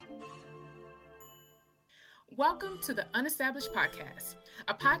Welcome to the Unestablished Podcast,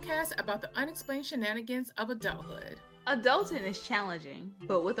 a podcast about the unexplained shenanigans of adulthood. Adulting is challenging,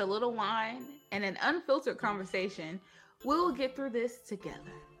 but with a little wine and an unfiltered conversation, we will get through this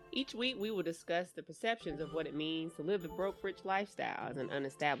together. Each week, we will discuss the perceptions of what it means to live the broke-rich lifestyle as an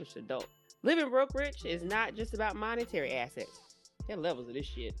unestablished adult. Living broke-rich is not just about monetary assets. There are levels of this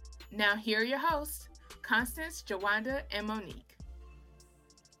shit. Now, here are your hosts, Constance, Jawanda, and Monique.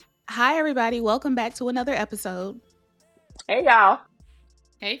 Hi, everybody. Welcome back to another episode. Hey, y'all.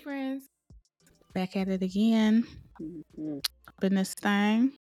 Hey, friends. Back at it again. Up in this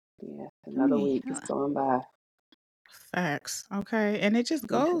thing. Yeah, another week is going by. Facts. Okay. And it just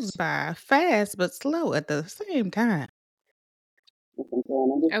goes by fast but slow at the same time.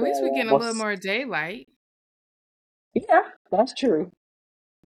 At least we're getting a little more daylight. Yeah, that's true.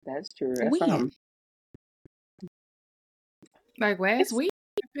 That's true. That's something. Like last week,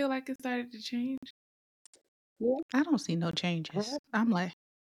 I feel like it started to change. Yeah. I don't see no changes. I'm like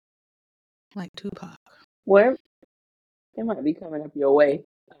Tupac. Well, it might be coming up your way.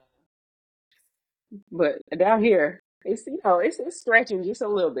 But down here, it's it's stretching just a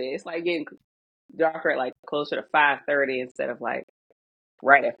little bit. It's like getting darker at like closer to 5:30 instead of like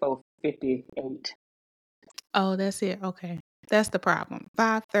right at 4:58. Oh, that's it. Okay. That's the problem.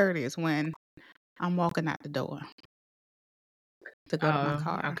 5:30 is when I'm walking out the door to go to my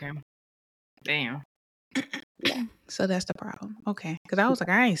car. Okay. Damn. Yeah. So that's the problem. Okay. Because I was like,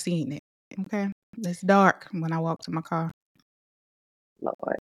 I ain't seen it. Okay. It's dark when I walk to my car.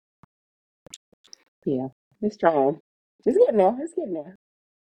 Lord. Yeah. It's trying. It's getting there. It's getting there.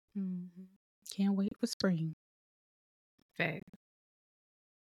 Mm-hmm. Can't wait for spring. Fact.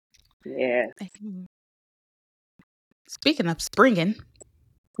 Yeah. Speaking of springing.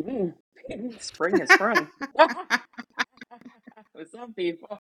 Spring has sprung. For some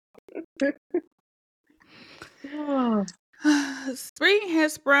people. Spring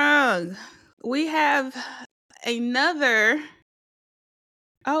has sprung. We have another.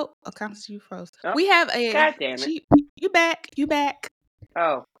 Oh, Constance, you froze. Oh, we have a. God damn it. You back. You back.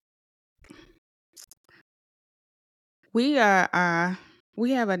 Oh. We have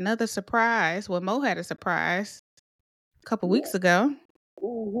another surprise. Well, Mo had a surprise a couple weeks ago.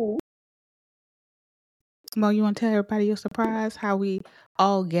 Mm-hmm. Mo, you want to tell everybody your surprise? How we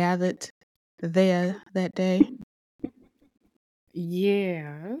all gathered there that day?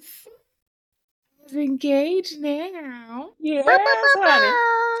 Yes. It's engaged now. Yes, honey.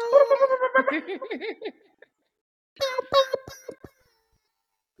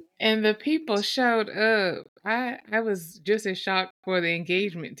 And the people showed up. I was just as shocked for the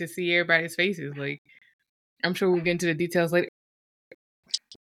engagement to see everybody's faces. Like, I'm sure we'll get into the details later.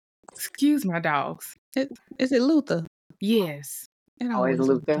 Excuse my dogs. Is it Luther? Yes. It Always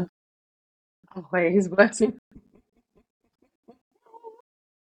Luther. Always blessing.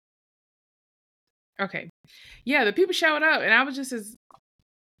 Okay. Yeah, the people showed up, and I was just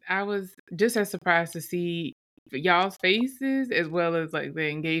as surprised to see y'all's faces as well as like the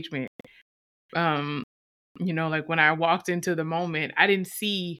engagement. Like when I walked into the moment, I didn't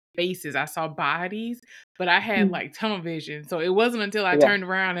see faces. I saw bodies, but I had like tunnel vision. So it wasn't until I turned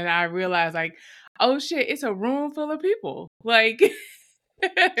around and I realized like, oh shit, it's a room full of people. Like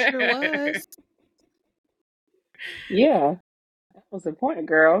sure was. Yeah. That was the point,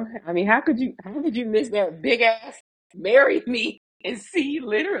 girl. I mean, how could you miss that big ass marry me and see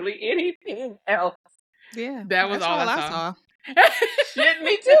literally anything else? Yeah. That was all I saw. Shit,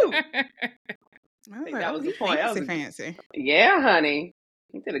 me too. I think that was the point. Fancy. Yeah, honey.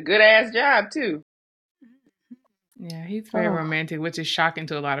 He did a good ass job too. Yeah, he's very romantic, which is shocking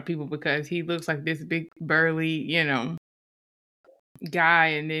to a lot of people because he looks like this big burly, guy,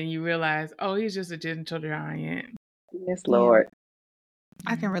 and then you realize, oh, he's just a gentle giant. Yes, Lord.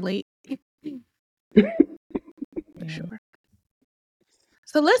 I can relate. Sure.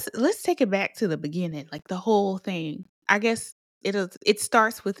 So let's take it back to the beginning, like the whole thing. I guess it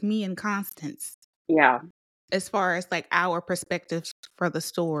starts with me and Constance. Yeah. As far as like our perspectives for the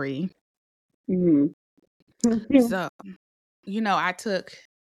story. Mm-hmm. So, I took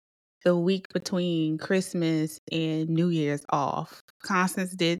the week between Christmas and New Year's off.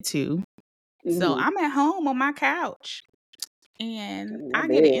 Constance did too. Mm-hmm. So I'm at home on my couch and I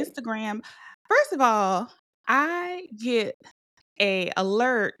get an Instagram. First of all, I get a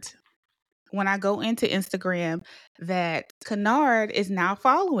alert when I go into Instagram that Kennard is now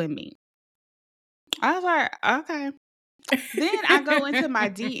following me. I was like, okay. Then I go into my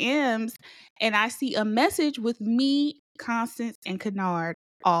DMs and I see a message with me, Constance, and Kennard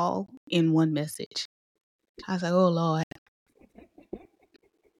all in one message. I was like, oh, Lord.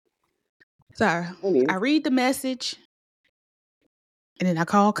 So I read the message, and then I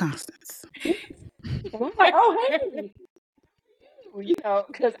call Constance. And I'm like, oh, hey. You know,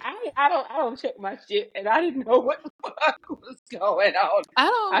 because I don't check my shit, and I didn't know what the fuck was going on. I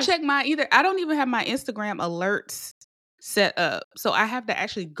don't check mine either. I don't even have my Instagram alerts set up, so I have to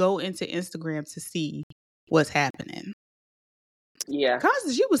actually go into Instagram to see what's happening. Yeah,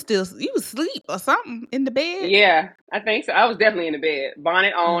 Constance, you was asleep or something in the bed. Yeah, I think so. I was definitely in the bed,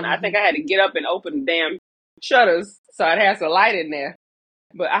 bonnet on. I think I had to get up and open the damn shutters so I'd have some light in there.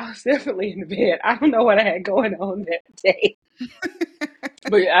 But I was definitely in the bed. I don't know what I had going on that day.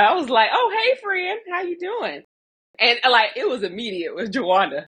 But I was like, oh, hey, friend, how you doing? And like, it was immediate with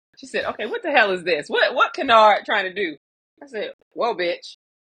Jawanda. She said, okay, what the hell is this? What Kennard trying to do? I said, whoa, bitch,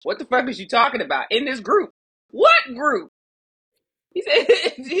 what the fuck is you talking about in this group? What group? He said,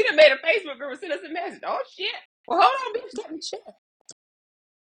 he done made a Facebook group and sent us a message. Oh, shit. Well, hold on, bitch, let me check.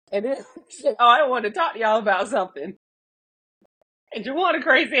 And then he said, oh, I wanted to talk to y'all about something. And Jawanda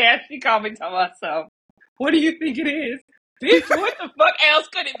crazy ass, she called me talking about something. What do you think it is? Bitch, what the fuck else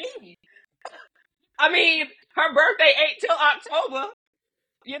could it be? I mean, her birthday ain't till October.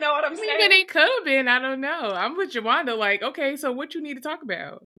 You know what I'm saying? But it could have been. I don't know. I'm with Jawanda. Like, okay, so what you need to talk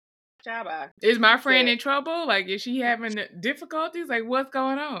about? Is my friend in trouble? Like, is she having difficulties? Like, what's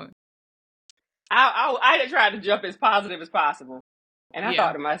going on? I tried to jump as positive as possible. And I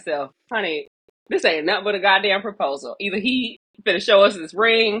thought to myself, honey, this ain't nothing but a goddamn proposal. Either he finna show us his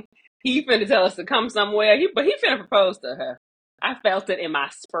ring, he finna tell us to come somewhere, but he finna propose to her. I felt it in my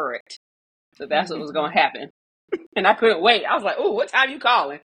spirit that that's what was going to happen. And I couldn't wait. I was like, oh, what time you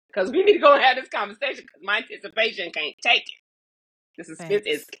calling? Because we need to go and have this conversation because my anticipation can't take it. This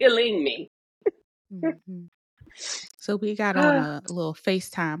is killing me. So we got on a little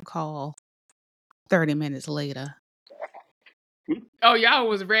FaceTime call 30 minutes later. Oh, y'all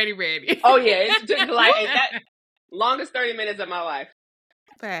was ready. Oh, yeah. It took like that longest 30 minutes of my life.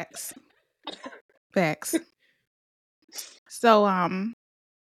 Facts. So,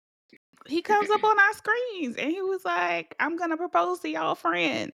 he comes up on our screens and he was like, I'm going to propose to y'all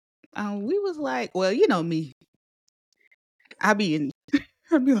friend. We was like, well, you know me. I'd be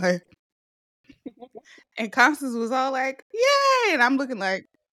like, and Constance was all like, yay. And I'm looking like,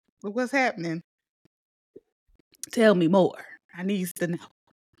 what's happening? Tell me more. I need to know.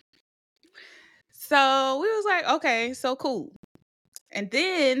 So we was like, okay, so cool. And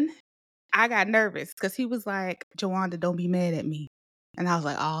then I got nervous because he was like, Jawanda, don't be mad at me. And I was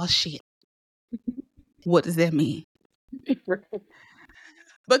like, oh, shit. What does that mean?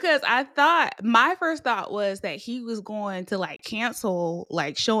 Because my first thought was that he was going to like cancel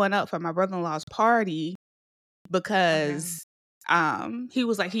like showing up for my brother-in-law's party because he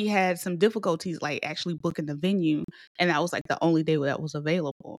was like he had some difficulties like actually booking the venue, and that was like the only day that was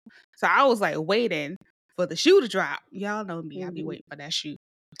available. So I was like waiting for the shoe to drop. Y'all know me, I be waiting for that shoe.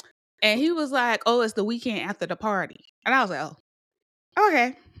 And he was like, oh, it's the weekend after the party. And I was like, oh,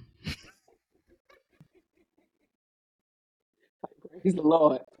 okay. Praise the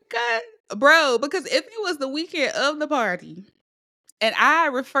Lord. God, bro, because if it was the weekend of the party and I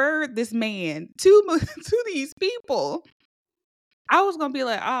referred this man to these people, I was gonna be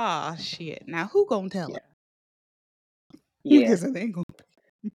like, oh shit. Now who gonna tell him? Yeah. Because it ain't gonna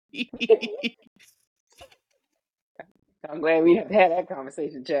I'm glad we have had that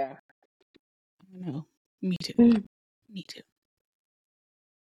conversation, child. No, me too. Me too.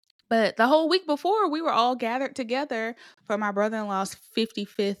 But the whole week before, we were all gathered together for my brother-in-law's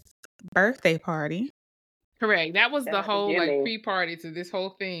 55th birthday party. Correct. That was the whole like pre-party to this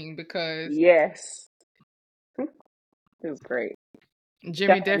whole thing because yes, it was great.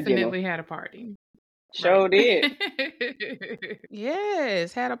 Jimmy definitely had a party. Sure did.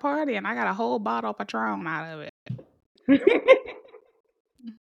 Yes, had a party, and I got a whole bottle of Patron out of it.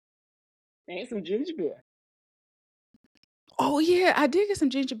 And some ginger beer. Oh yeah, I did get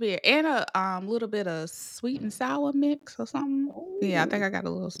some ginger beer and a little bit of sweet and sour mix or something. Oh. Yeah, I think I got a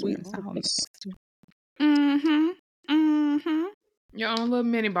little sweet and sour mix too. Your own little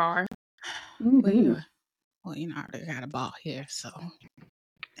mini bar. Well, you know, I already got a bar here, so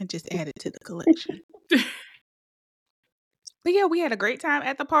and just add it to the collection. But yeah, we had a great time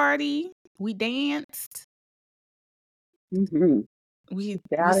at the party. We danced. We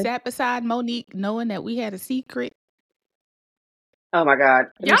sat beside Monique knowing that we had a secret. Oh my God.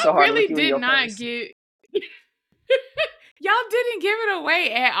 Y'all really did not get... Y'all didn't give it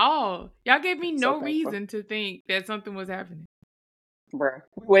away at all. Y'all gave me no reason to think that something was happening. Bruh.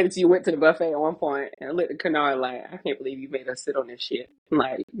 We waited till you went to the buffet at one point and looked at Kennard like, I can't believe you made us sit on this shit. I'm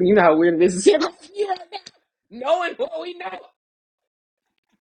like, you know how weird this is? Knowing what we know.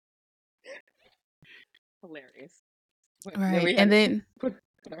 Hilarious. But then Right. we had And to then, put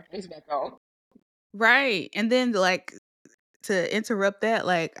our face back on. right. And then, like, to interrupt that,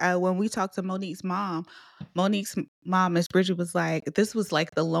 like, when we talked to Monique's mom, Miss Bridget, was like, this was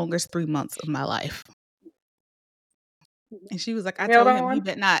like the longest 3 months of my life. And she was like, I Held told him, you on.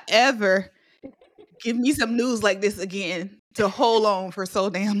 better not ever give me some news like this again to hold on for so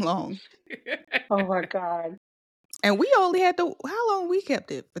damn long. Oh my God. And we only had to, how long we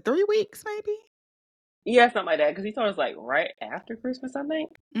kept it? For 3 weeks, maybe? Yeah, something like that. Because he told us like right after Christmas, I think.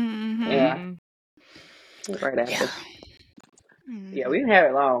 Mm-hmm. Yeah. Right after. Yeah. Yeah, we didn't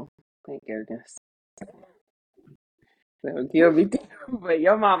have it long. Thank goodness. So you'll be, but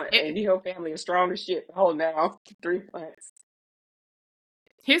your mama and your family are strong as shit. Holding down 3 months.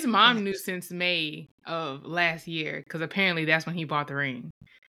 His mom knew since May of last year because apparently that's when he bought the ring.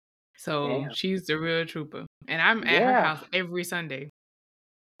 So Damn. she's the real trooper. And I'm at her Yeah. house every Sunday.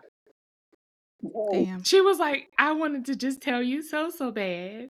 Damn. She was like, I wanted to just tell you so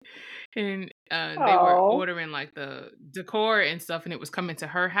bad. And they were Oh. ordering like the decor and stuff, and it was coming to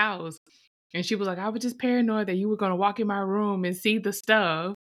her house. And she was like, I was just paranoid that you were going to walk in my room and see the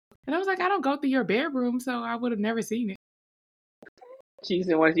stuff. And I was like, I don't go through your bedroom, so I would have never seen it. She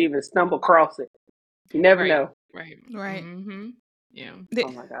didn't want you to even stumble across it. You never know. Right. Mm-hmm. Yeah.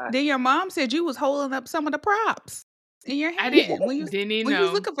 Oh my God. Then your mom said you was holding up some of the props in your hand. I didn't when you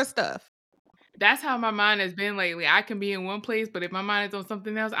was looking for stuff. That's how my mind has been lately. I can be in one place, but if my mind is on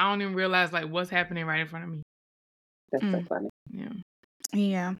something else, I don't even realize like what's happening right in front of me. That's so funny. Yeah.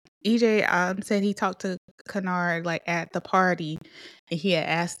 Yeah. EJ said he talked to Kennard like at the party, and he had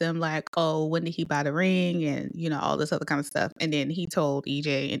asked them like, oh, when did he buy the ring, and all this other kind of stuff. And then he told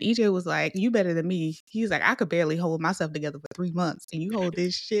EJ, and EJ was like, you better than me. He's like, I could barely hold myself together for 3 months, and you hold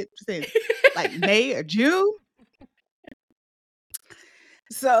this shit since like May or June.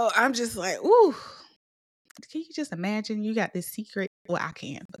 So I'm just like, ooh. Can you just imagine you got this secret? Well, I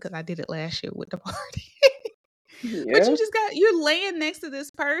can because I did it last year with the party. Yeah. But you're laying next to this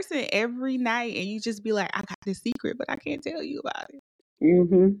person every night, and you just be like, I got this secret, but I can't tell you about it.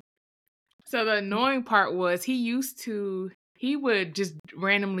 Mm-hmm. So the annoying part was he would just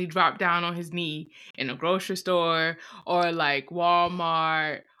randomly drop down on his knee in a grocery store or like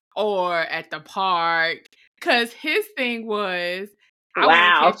Walmart or at the park. Because his thing was, I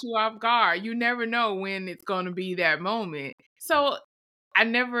want to catch you off guard. You never know when it's going to be that moment. So I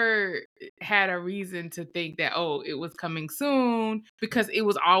never had a reason to think that, oh, it was coming soon, because it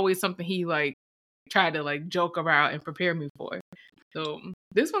was always something he like tried to like joke about and prepare me for. So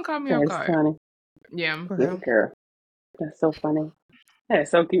this one caught me off guard. Funny. Yeah. Yeah, girl. That's so funny.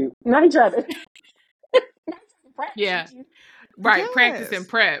 That's so cute. Now he tried to practice Yeah. with you. Right. Yes. Practice and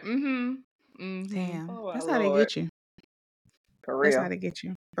prep. Mm-hmm. Mm-hmm. Damn. Oh, That's my how they Lord. get you. For real. That's how they get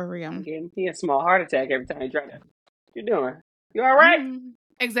you. For real. He a small heart attack every time he try to. What you doing? You all right?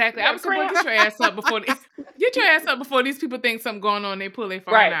 Exactly. I was like, get your ass up before these people think something going on. They pull their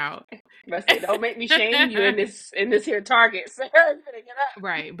phone out. But say, don't make me shame you in this here Target. So, get up.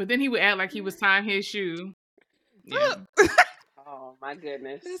 Right. But then he would act like he was tying his shoe. Yeah. Oh my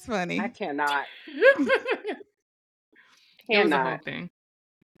goodness. That's funny. I cannot. It was a whole thing.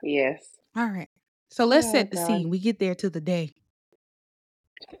 Yes. All right. So let's set the scene. We get there to the day.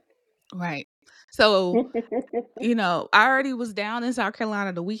 Right. So, I already was down in South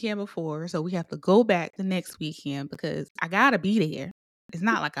Carolina the weekend before, so we have to go back the next weekend because I gotta be there. It's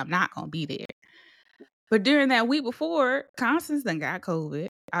not like I'm not gonna be there. But during that week before, Constance done got COVID.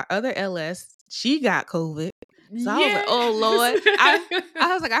 Our other LS, she got COVID. So I was like, oh Lord.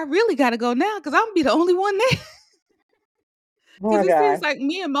 I was like, I really gotta go now because I'm gonna be the only one there. Because it seems like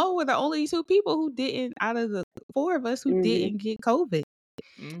me and Mo were the only 2 people who didn't, out of the 4 of us, who didn't get COVID.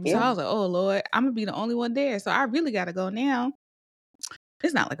 So I was like, oh Lord, I'm gonna be the only one there. So I really gotta go now.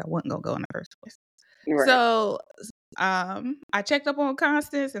 It's not like I wasn't gonna go in the first place. Right. So I checked up on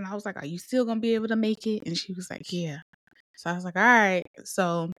Constance and I was like, are you still gonna be able to make it? And she was like, yeah. So I was like, all right.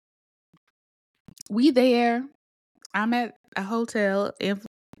 So we there. I'm at a hotel in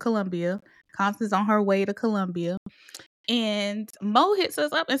Columbia. Constance on her way to Columbia. And Mo hits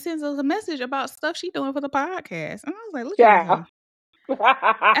us up and sends us a message about stuff she's doing for the podcast. And I was like, look at her. And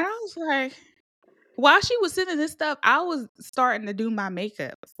I was like, while she was sending this stuff, I was starting to do my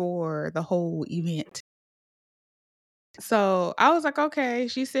makeup for the whole event. So I was like, okay,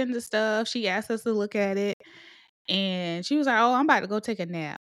 she sent the stuff. She asked us to look at it. And she was like, oh, I'm about to go take a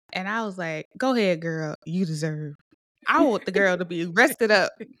nap. And I was like, go ahead, girl. You deserve. I want the girl to be rested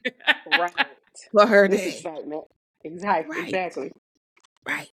up. Right. For her day. Excitement. Exactly.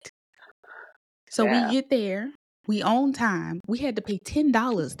 Right. So we get there. We own time. We had to pay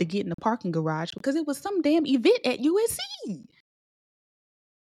 $10 to get in the parking garage because it was some damn event at USC.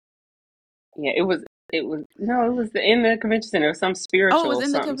 Yeah, it was in the convention center, some spiritual Oh, it was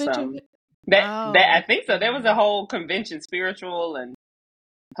in the something. convention. That Oh, I think so. There was a whole convention, spiritual and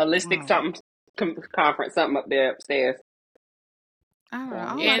holistic something conference, something up there upstairs. I don't know.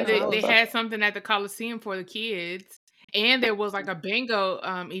 All And I they had something at the Coliseum for the kids, and there was like a bingo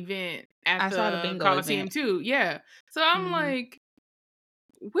event at the Coliseum too. Yeah, so I'm like,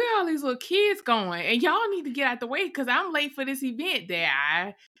 where are all these little kids going? And y'all need to get out the way because I'm late for this event that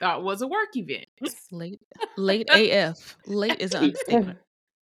I thought was a work event. Late AF. Late is an understatement.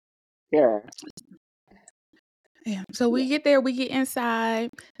 Yeah. Yeah. So we get there, we get inside.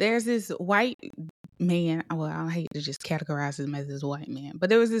 There's this white man. Well, I hate to just categorize him as this white man, but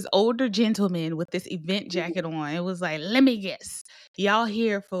there was this older gentleman with this event jacket on. It was like, let me guess, y'all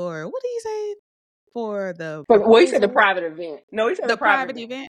here for what did he say? For the well, he said the private event. No, he said the private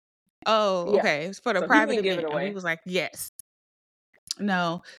event. Oh, okay. It's for the private event. And we was like, yes.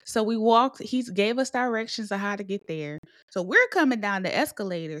 No. So we walked, he gave us directions on how to get there. So we're coming down the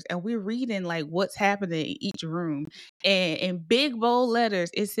escalators and we're reading like what's happening in each room. And in big bold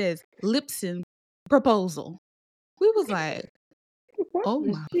letters, it says Lipson proposal. We was like, oh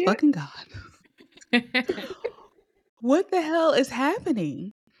my fucking God. What the hell is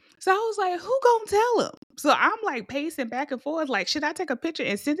happening? So I was like, who gonna tell him? So I'm like pacing back and forth, like, should I take a picture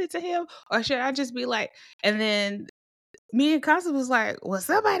and send it to him? Or should I just be like, and then me and Constance was like, well,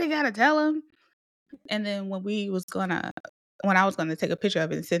 somebody gotta tell him. And then when I was gonna take a picture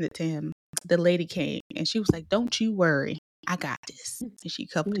of it and send it to him, the lady came and she was like, don't you worry, I got this. And she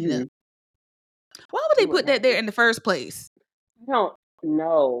covered it up. Why would they put that there in the first place? I don't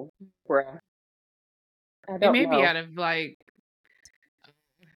know, bruh. I don't know. It may be out of like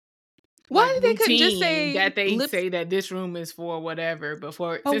why they couldn't just say that they say that this room is for whatever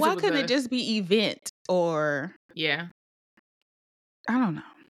before? But why couldn't it just be event or I don't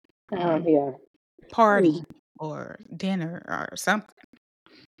know. Party or dinner or something.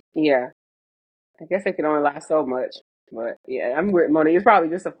 Yeah. I guess it can only last so much. But yeah, I'm with Moni. It's probably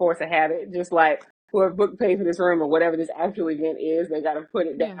just a force of habit. Just like whoever booked paid for this room or whatever this actual event is, they got to put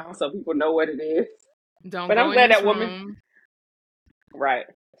it down so people know what it is. But I'm glad that woman. Right.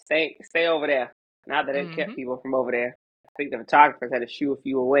 Stay over there. Not that it kept people from over there. I think the photographers had to shoo a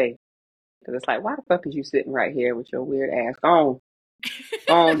few away. Because it's like, why the fuck is you sitting right here with your weird ass? Go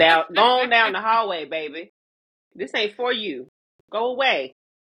on down the hallway, baby. This ain't for you. Go away.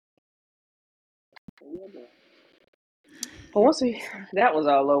 But once that was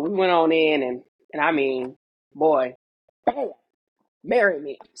all over, we went on in and I mean, boy, bam, marry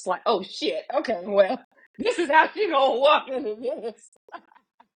me. It's like, oh shit, okay, well, this is how she gonna walk into this.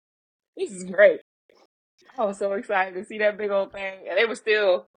 This is great. I was so excited to see that big old thing. And they were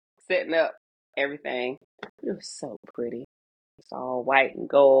still setting up everything. It was so pretty. It's all white and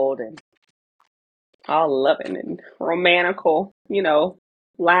gold and all loving and romantical,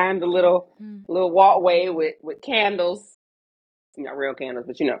 lined the little walkway with candles. Not real candles,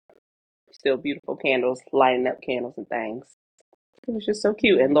 but still beautiful candles, lighting up candles and things. It was just so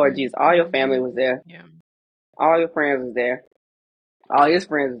cute. And Lord Jesus, all your family was there. Yeah. All your friends was there. All his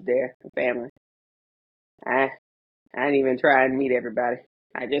friends was there. The family. I didn't even try and meet everybody.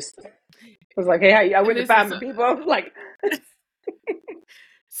 I just was like, hey, I went to find the people. Like,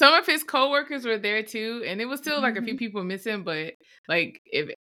 some of his coworkers were there too, and it was still like a few people missing. But like,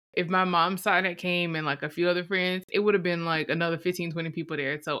 if my mom's side had came and like a few other friends, it would have been like another 15, 20 people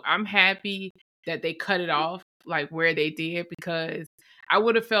there. So I'm happy that they cut it off like where they did, because I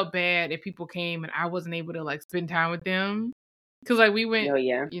would have felt bad if people came and I wasn't able to like spend time with them. Because like we went,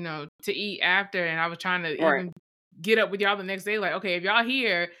 to eat after, and I was trying to even get up with y'all the next day. Like, okay, if y'all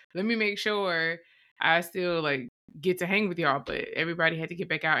here, let me make sure I still like get to hang with y'all. But everybody had to get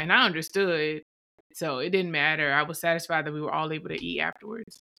back out, and I understood, so it didn't matter. I was satisfied that we were all able to eat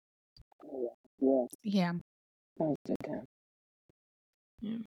afterwards. Yeah. That was a good time.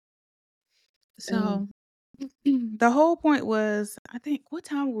 Yeah. So the whole point was, I think, what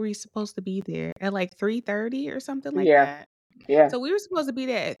time were we supposed to be there? At like 3:30 or something like that? Yeah. So we were supposed to be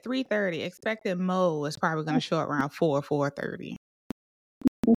there at 3:30, expecting Mo was probably going to show up around 4:30.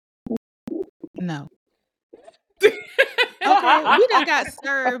 No. Okay, we done got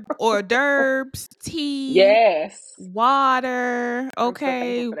served hors d'oeuvres, tea, water.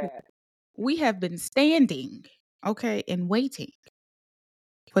 Okay, we have been standing, and waiting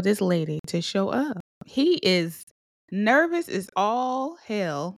for this lady to show up. He is nervous as all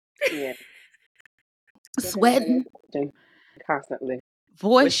hell. Yeah. Sweating. Constantly.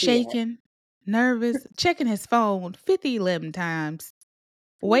 Voice shaking. nervous, checking his phone 11 times,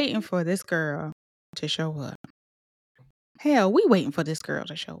 waiting for this girl to show up. Hell, we waiting for this girl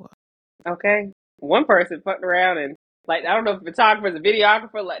to show up. Okay. One person fucked around and, like, I don't know if photographers or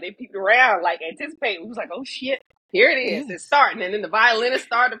videographers, like, they peeped around, like, anticipating. We was like, oh shit, here it is. Yes. It's starting. And then the violinist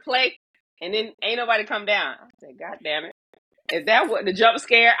started to play, and then ain't nobody come down. I said, God damn it. Is that what the jump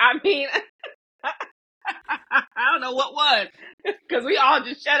scare? I mean, I don't know what was. Because we all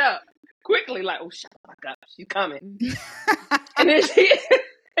just shut up quickly, like, oh, shut the fuck up. She's coming. And then she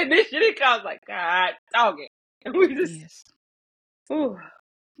didn't come. I was like, God, dog it. And we just, Yes. ooh.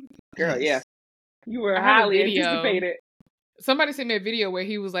 Girl, Yes. yeah. You were I heard a highly video. anticipated. Somebody sent me a video where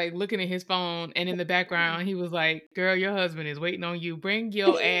he was like looking at his phone, and in the background he was like, "Girl, your husband is waiting on you. Bring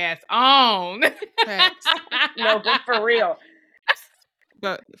your ass on." Facts. No, but for real.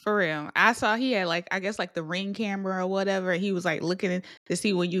 But for real, I saw he had like, I guess like the Ring camera or whatever. He was like looking to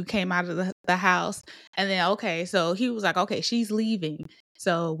see when you came out of the house. And then, okay, so he was like, okay, she's leaving.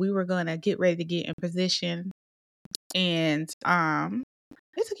 So we were going to get ready to get in position. And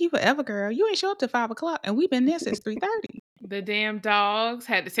it took you forever, girl. You ain't show up till 5 o'clock, and we've been there since 3:30. The damn dogs,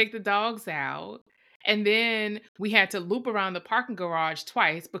 had to take the dogs out. And then we had to loop around the parking garage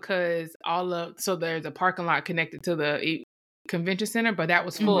twice because so there's a parking lot connected to the convention center, but that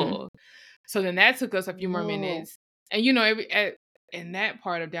was full. So then that took us a few more minutes. And you know, in that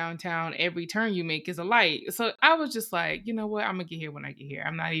part of downtown, every turn you make is a light. So I was just like, you know what? I'm gonna get here when I get here.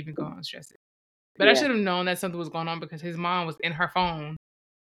 I'm not even going to stress it. But I should have known that something was going on because his mom was in her phone,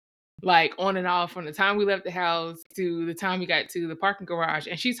 like on and off from the time we left the house to the time we got to the parking garage.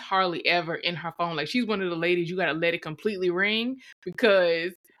 And she's hardly ever in her phone. Like, she's one of the ladies you got to let it completely ring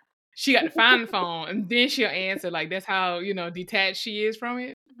because she got to find the phone and then she'll answer. Like, that's how, you know, detached she is from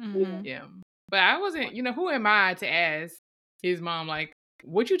it. Yeah. But I wasn't, you know, who am I to ask his mom, like,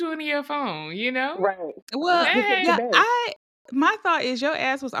 what you doing to your phone, you know? Right. Well, Hey. yeah, my thought is your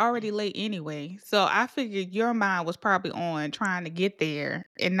ass was already late anyway. So I figured your mind was probably on trying to get there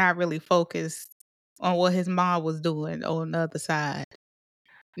and not really focused on what his mom was doing on the other side.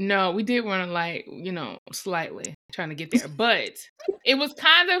 No, we did run like, you know, slightly trying to get there. But it was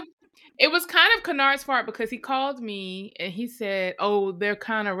kind of Kennard's fault because he called me and he said, oh, they're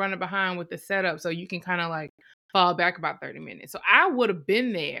kind of running behind with the setup. So you can kind of like fall back about 30 minutes. So I would have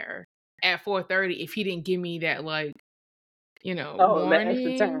been there at 4:30 if he didn't give me that, like, you know, warning.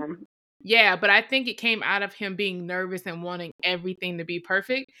 The extra time. Yeah, but I think it came out of him being nervous and wanting everything to be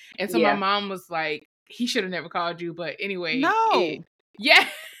perfect. And so my mom was like, he should have never called you. But anyway. No. Yeah.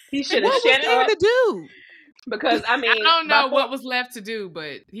 He should have shut up. What was there to do? Because, I mean, I don't know what was left to do,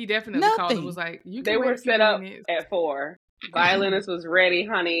 but he definitely called and was like, you can They were set up at 4. Violinist was ready,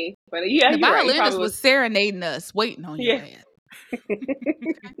 honey. But yeah, the violinist was serenading us, waiting on your ass.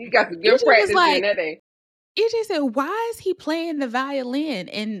 You got some good practice in that day. EJ said, why is he playing the violin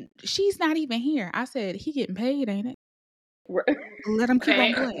and she's not even here? I said, he getting paid, ain't it? Let him keep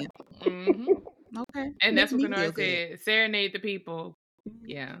on playing. Okay. And that's what Kennard said. Serenade the people.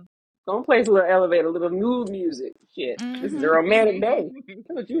 Yeah. Don't play a little elevator, a little mood music. Shit. This is a romantic day. That's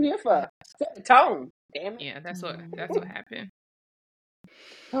what you here for. Set the tone. Damn it. Yeah, that's what happened.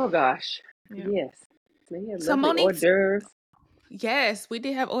 Oh gosh. Yeah. Yes. They had so lovely hors d'oeuvres. Yes, we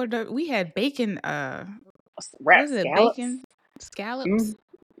did have hors d'oeuvres. We had bacon wrap scallops. Bacon scallops.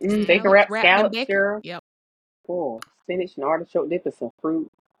 Bacon wrap scallops, girl. Yep. Oh, spinach and artichoke dip and some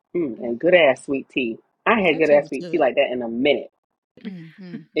fruit. And good ass sweet tea. I had good ass sweet tea like that in a minute.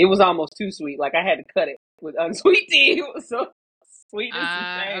 It was almost too sweet. Like, I had to cut it with unsweet tea. It was so sweet.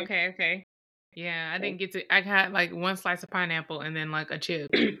 Okay. Yeah, I didn't get to. I got like one slice of pineapple and then like a chip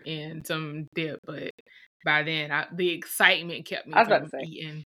and some dip. But by then, the excitement kept me from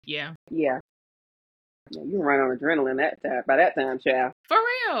eating. Yeah. Yeah. You run on adrenaline by that time, child.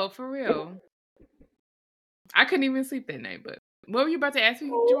 For real. I couldn't even sleep that night. But what were you about to ask me,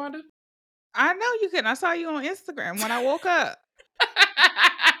 Joanna? I know you couldn't. I saw you on Instagram when I woke up.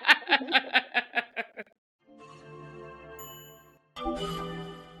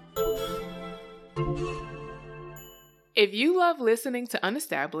 If you love listening to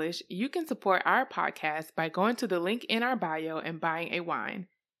Unestablished, you can support our podcast by going to the link in our bio and buying a wine.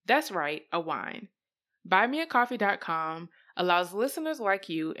 That's right, a wine. BuyMeACoffee.com allows listeners like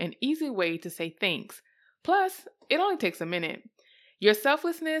you an easy way to say thanks. Plus, it only takes a minute. Your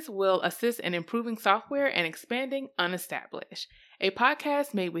selflessness will assist in improving software and expanding Unestablished, a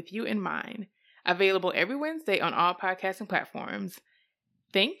podcast made with you in mind. Available every Wednesday on all podcasting platforms.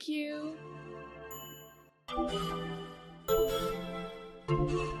 Thank you.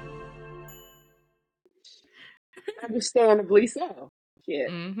 Understandably so.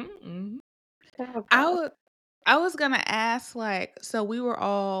 Shit. I was gonna ask, like, so we were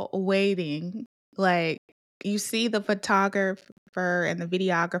all waiting, like, you see the photographer and the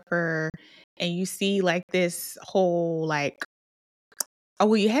videographer, and you see, like, this whole, like, oh,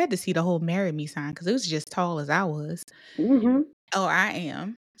 well, you had to see the whole "Marry Me" sign because it was just tall as I was. Mm-hmm. Oh, I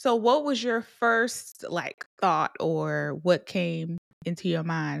am. So what was your first, like, thought or what came into your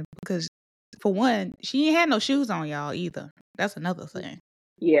mind? Because for one, she ain't had no shoes on, y'all, either. That's another thing.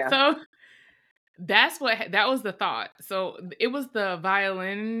 Yeah. So that was the thought. So it was the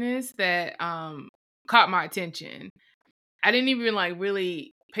violinist that caught my attention. I didn't even like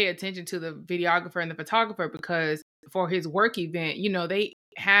really pay attention to the videographer and the photographer because for his work event, you know, they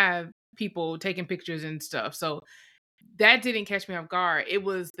have people taking pictures and stuff. So that didn't catch me off guard. It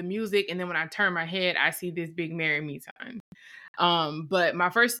was the music, and then when I turn my head, I see this big "Marry Me" sign. But my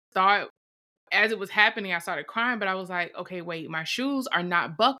first thought as it was happening, I started crying, but I was like, okay, wait, my shoes are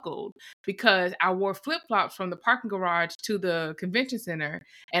not buckled because I wore flip-flops from the parking garage to the convention center.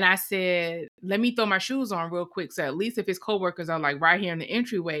 And I said, let me throw my shoes on real quick. So at least if his coworkers are like right here in the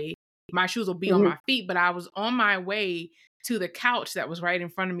entryway, my shoes will be on my feet. But I was on my way to the couch that was right in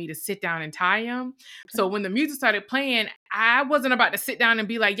front of me to sit down and tie them. So when the music started playing, I wasn't about to sit down and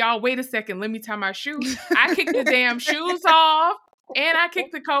be like, y'all, wait a second, let me tie my shoes. I kicked the damn shoes off. And I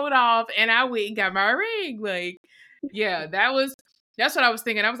kicked the coat off and I went and got my ring. Like, yeah, that's what I was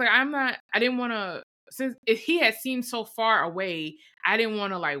thinking. I was like, I didn't want to, since he had seemed so far away, I didn't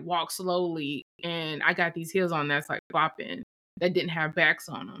want to like walk slowly. And I got these heels on that's like flopping that didn't have backs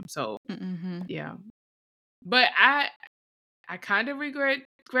on them. So, yeah. But I kind of regret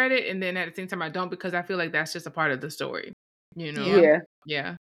it. And then at the same time, I don't because I feel like that's just a part of the story, you know? Yeah.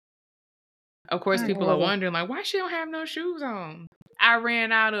 Yeah. Of course, people are wondering, like, why she don't have no shoes on? I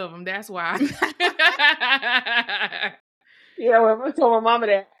ran out of them. That's why. Yeah, when I told my mama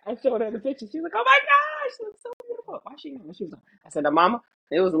that, I showed her the picture. She was like, oh my gosh, she looks so beautiful. Why she have no shoes on? I said, mama,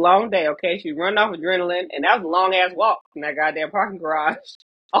 it was a long day, okay? She run off adrenaline, and that was a long-ass walk from that goddamn parking garage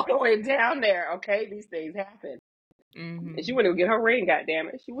all the way down there, okay? These things happen. And she went to get her ring,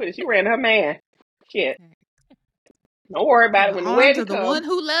 goddammit. She ran her man. Shit. Don't worry about it when the wedding comes. The one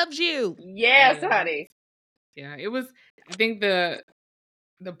who loves you. Yes, honey. Yeah, it was, I think the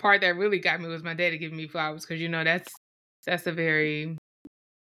part that really got me was my daddy giving me flowers because, you know, that's a very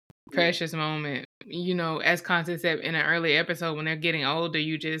precious moment. You know, as Constance said in an early episode, when they're getting older,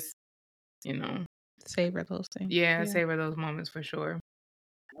 you just, you know. Savor those things. Yeah, savor those moments for sure.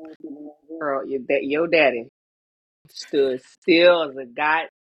 Girl, your daddy stood still as a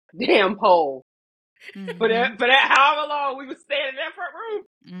goddamn pole. For that however long we was standing in that front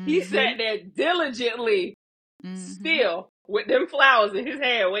room, he sat there diligently still with them flowers in his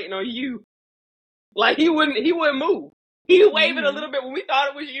hand waiting on you. Like he wouldn't move. He waved a little bit when we thought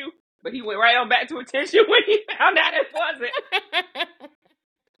it was you, but he went right on back to attention when he found out it wasn't.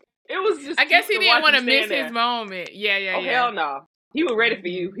 It was just I guess he didn't want to miss his moment. Yeah. Oh, hell no. He was ready for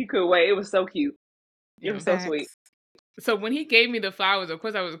you. He couldn't wait. It was so cute. It was so sweet. So when he gave me the flowers, of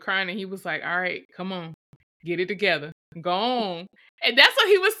course I was crying, and he was like, all right, come on, get it together. Go on. And that's what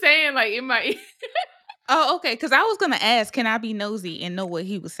he was saying, like, in my ear. Oh, okay. Because I was going to ask, can I be nosy and know what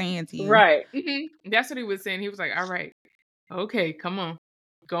he was saying to you? Right. That's what he was saying. He was like, all right, okay, come on,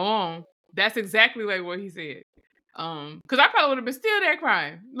 go on. That's exactly like what he said. Because I probably would have been still there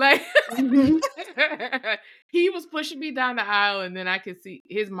crying. Like, he was pushing me down the aisle, and then I could see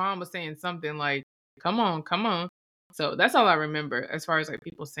his mom was saying something like, come on, come on. So that's all I remember as far as like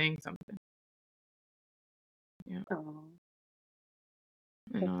people saying something. Yeah.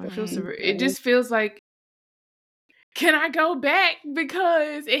 You know, it just feels like, can I go back?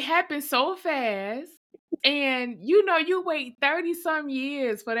 Because it happened so fast. And you know, you wait 30-some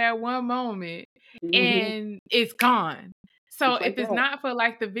years for that one moment and it's gone. So if it's not for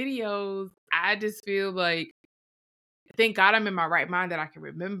like the videos, I just feel like, thank God I'm in my right mind that I can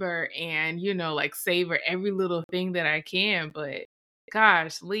remember and, you know, like savor every little thing that I can. But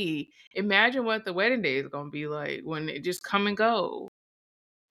gosh, Lee, imagine what the wedding day is going to be like when it just come and go.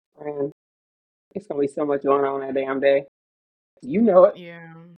 Man, it's going to be so much going on that damn day. You know it.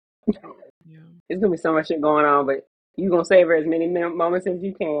 Yeah. It's going to be so much shit going on, but you're going to savor as many moments as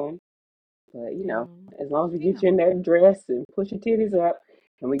you can. But, you know, as long as we get you in that dress and push your titties up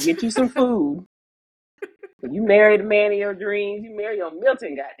and we get you some food. You marry the man of your dreams. You marry your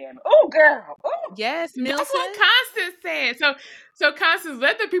Milton, goddammit. Oh, girl. Oh. Yes, Milton. That's what Constance said. So Constance,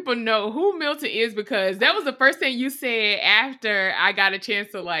 let the people know who Milton is, because that was the first thing you said after I got a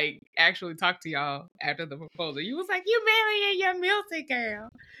chance to like actually talk to y'all after the proposal. You was like, you marrying your Milton, girl.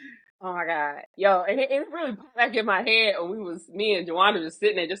 Oh my God. Yo, and it really put back in my head when me and Joanna just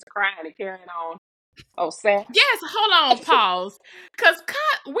sitting there just crying and carrying on. Oh, sad. Yes, hold on, pause. Because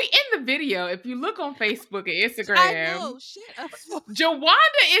we in the video, if you look on Facebook and I Instagram, know. Shit.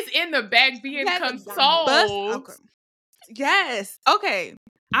 Jawanda is in the back being consoled. Okay. Yes. Okay.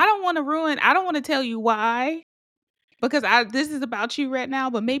 I don't want to tell you why. Because this is about you right now,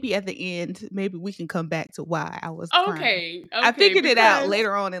 but maybe at the end, maybe we can come back to why I was crying. Okay. I figured it out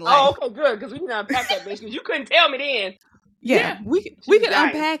later on in life. Oh, okay, good, because we can unpack that bitch, because you couldn't tell me then. Yeah, we can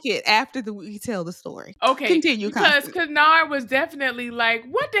unpack it after we tell the story. Okay. Continue, because Nar was definitely like,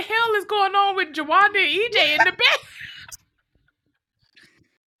 what the hell is going on with Jawanda and EJ in the back?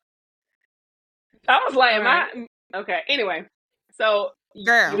 I was like, okay, anyway. So,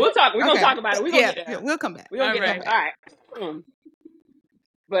 girl, we're going to talk about it. We're going to get there. We'll come back. We're going to get there. All right.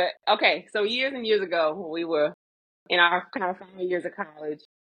 But, okay, so years and years ago, when we were in our kind of final years of college,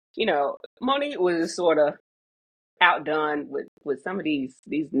 you know, Monique was sort of outdone with some of these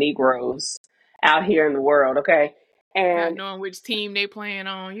Negroes out here in the world, okay? And not knowing which team they playing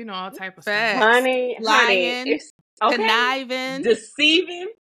on, you know, all type of stuff. Honey, lying, okay. conniving, deceiving,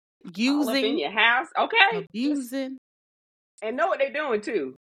 using, all up in your house, okay? Abusing. And know what they're doing,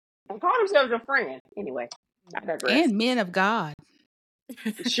 too. And call themselves a friend. Anyway, I digress. And men of God.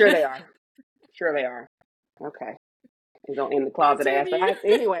 Sure they are. Sure they are. Okay. We're going to end the closet ass.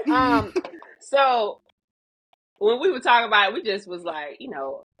 Anyway, so when we were talking about it, we just was like, you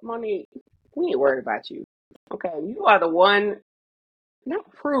know, Monique, we ain't worried about you. Okay, you are the one,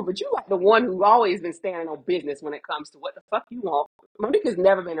 not prove, but you like the one who's always been standing on business when it comes to what the fuck you want. Monique has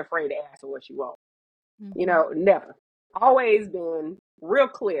never been afraid to ask for what you want. Mm-hmm. You know, never. Always been real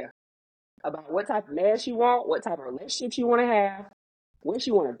clear about what type of man she want, what type of relationship she want to have, where she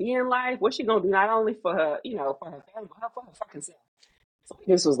want to be in life, what she gonna do not only for her, you know, for her family, but for her fucking self. So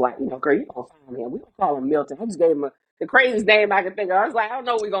this was like, you know, girl, you gonna find him. We gonna call him Milton. I just gave him the craziest name I could think of. I was like, I don't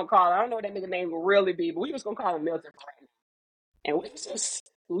know what we gonna call him. I don't know what that nigga name will really be, but we just gonna call him Milton for right now. And we just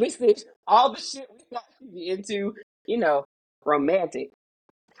listed all the shit we got to be into, you know, romantic,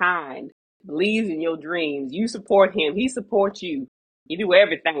 kind, believes in your dreams. You support him. He supports you. You do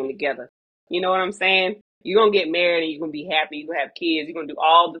everything together. You know what I'm saying? You're going to get married and you're going to be happy. You're going to have kids. You're going to do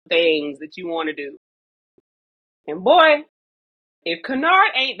all the things that you want to do. And boy, if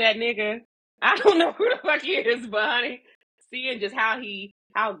Kennard ain't that nigga, I don't know who the fuck he is, but honey, seeing just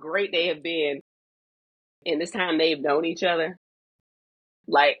how great they have been in this time they've known each other.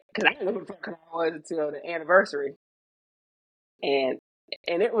 Like, cause I didn't know who the fuck Kennard was until the anniversary. And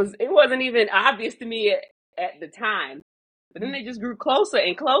it wasn't even obvious to me at the time. But then they just grew closer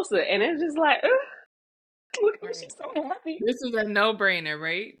and closer, and it's just like, look, she's so happy. This is a no-brainer,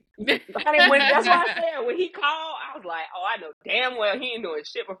 right? Honey, that's why I said when he called, I was like, oh, I know damn well he ain't doing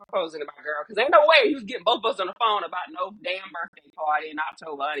shit but proposing to my girl, because ain't no way he was getting both of us on the phone about no damn birthday party in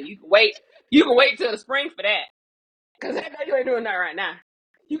October. Honey, you can wait till the spring for that, because I know you ain't doing that right now.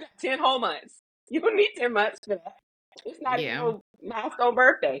 You got 10 whole months. You don't need 10 months for that. It's not even no milestone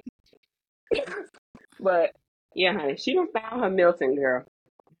birthday. But yeah, honey, she done found her Milton, girl,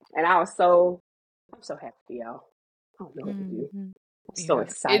 and I'm so happy for y'all. I don't know what to do. I'm so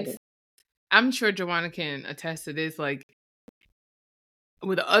excited. I'm sure Joanna can attest to this. Like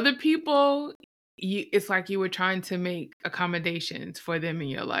with other people, it's like you were trying to make accommodations for them in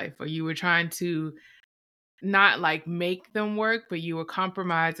your life, or you were trying to not like make them work, but you were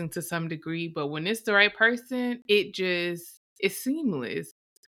compromising to some degree. But when it's the right person, it's seamless.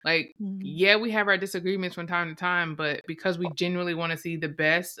 Like, yeah, we have our disagreements from time to time, but because we genuinely want to see the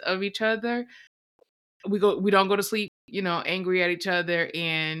best of each other, we don't go to sleep, you know, angry at each other,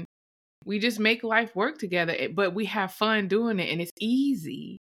 and we just make life work together. But we have fun doing it, and it's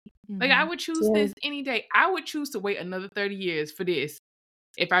easy. Like, I would choose this any day. I would choose to wait another 30 years for this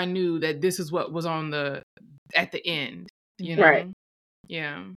if I knew that this is what was at the end, you know? Right.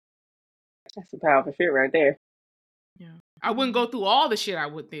 Yeah. That's a powerful shit right there. Yeah. I wouldn't go through all the shit I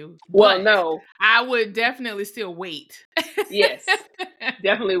would do. Well, no. I would definitely still wait. Yes.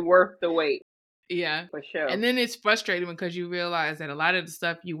 Definitely worth the wait. Yeah. For sure. And then it's frustrating because you realize that a lot of the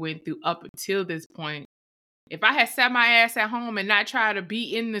stuff you went through up until this point, if I had sat my ass at home and not tried to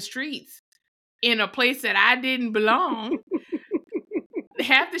be in the streets in a place that I didn't belong,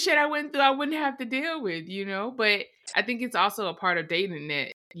 half the shit I went through, I wouldn't have to deal with, you know? But I think it's also a part of dating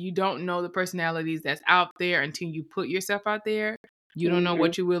that you don't know the personalities that's out there until you put yourself out there. You don't know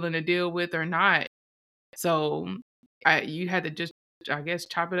what you're willing to deal with or not. So you had to just, I guess,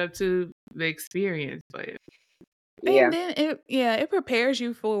 chop it up to the experience. But and then it prepares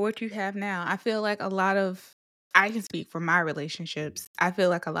you for what you have now. I feel like a lot of I can speak for my relationships. I feel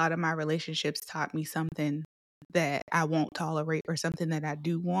like a lot of my relationships taught me something that I won't tolerate or something that I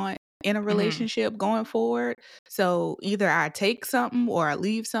do want in a relationship going forward. So either I take something or I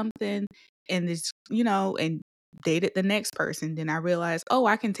leave something and it's, and dated the next person. Then I realize, oh,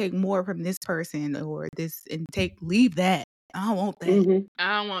 I can take more from this person or this and leave that. I don't want that. Mm-hmm.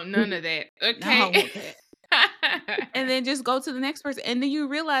 I don't want none of that. Okay. I don't want that. And then just go to the next person. And then you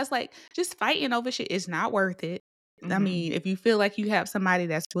realize, like, just fighting over shit is not worth it. I mean, if you feel like you have somebody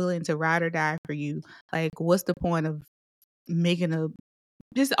that's willing to ride or die for you, like, what's the point of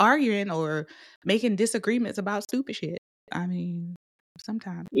just arguing or making disagreements about stupid shit? I mean,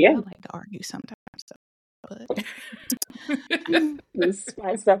 sometimes I like to argue sometimes, but Just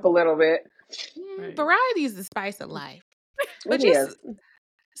spice up a little bit. Variety is the spice of life. But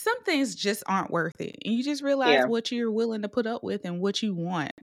some things just aren't worth it. And you just realize what you're willing to put up with and what you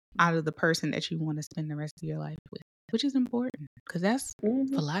want out of the person that you want to spend the rest of your life with, which is important because that's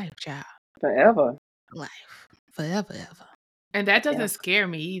for life, child. Forever. Life. Forever, ever. And that doesn't scare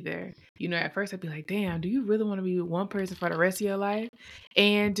me either. At first I'd be like, damn, do you really want to be with one person for the rest of your life?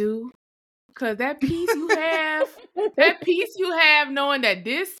 And because that peace you have knowing that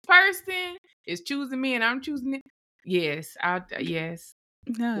this person is choosing me and I'm choosing it. Yes. Yes.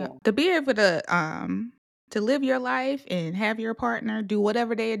 Yeah. To be able to live your life and have your partner do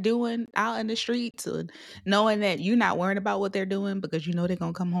whatever they're doing out in the streets, and knowing that you're not worried about what they're doing because they're going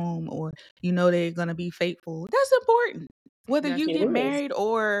to come home or they're going to be faithful. That's important. Whether you get married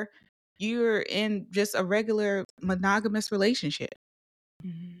or you're in just a regular monogamous relationship.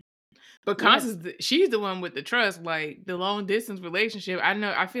 Mm-hmm. But Constance, she's the one with the trust, like the long distance relationship.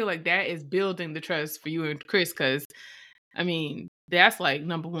 I feel like that is building the trust for you and Chris because, I mean, that's like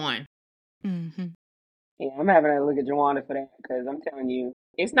number one. Mm-hmm. Yeah, I'm having to look at Joanna for that because I'm telling you,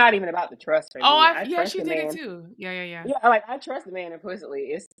 it's not even about the trust for me. I trust she the did man. it too. Yeah. Yeah, like I trust the man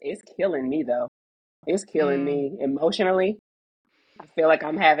implicitly. It's killing me though. It's killing me emotionally. I feel like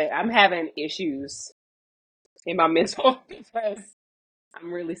I'm having issues in my mental because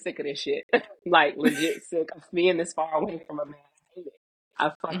I'm really sick of this shit. Like legit sick of being this far away from a man. I hate it.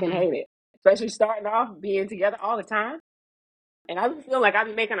 I fucking hate it. Especially starting off being together all the time. And I feel like I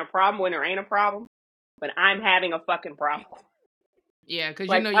be making a problem when there ain't a problem. But I'm having a fucking problem. Yeah, because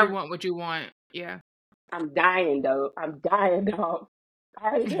like, you want what you want. Yeah. I'm dying, though. I'm dying, dog. I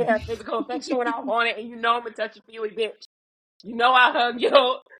already did have physical affection when I wanted, and I'm a touchy-feely bitch. I hug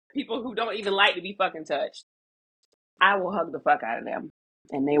people who don't even like to be fucking touched. I will hug the fuck out of them,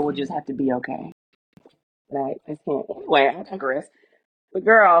 and they will just have to be okay. Like, I can't. Anyway, I digress. But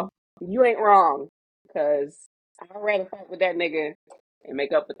girl, you ain't wrong, because I'd rather fight with that nigga and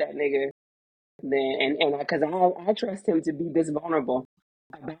make up with that nigga than because I trust him to be this vulnerable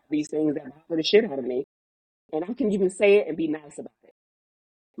about these things that bother the shit out of me, and I can even say it and be nice about it.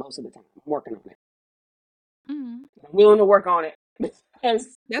 Most of the time, I'm working on it. I'm willing to work on it.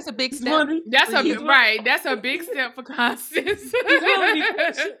 That's a big step. That's a big step for Constance. He's willing to be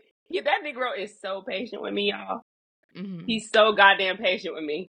patient. Yeah, that Negro is so patient with me, y'all. He's so goddamn patient with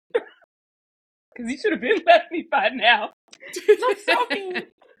me. Because he should have been left me by now. I'm so mean.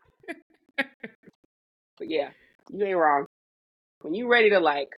 But yeah, you ain't wrong. When you ready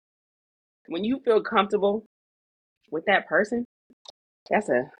to when you feel comfortable with that person, that's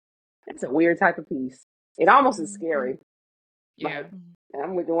a weird type of peace. It almost is scary. Yeah. Like,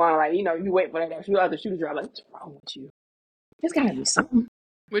 I'm with the one, you wait for that other shoe to drop. Like, what's wrong with you? There's gotta be something.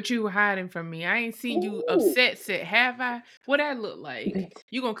 What you hiding from me? I ain't seen you upset, have I? What that look like?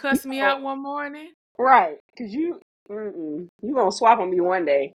 You gonna cuss me out one morning? Right. Because you gonna swap on me one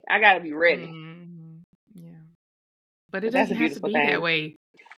day. I gotta be ready. Yeah. But it doesn't have to be that way.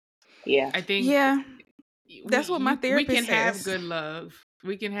 Yeah. I think that's what my therapist says. We can have good love.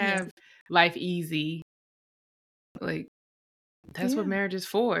 We can have life easy. Like, that's what marriage is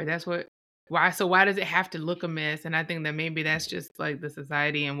for. That's why does it have to look a mess? And I think that maybe that's just like the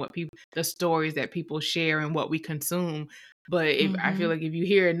society and the stories that people share and what we consume. But I feel like if you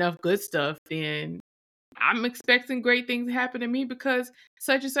hear enough good stuff, then I'm expecting great things to happen to me because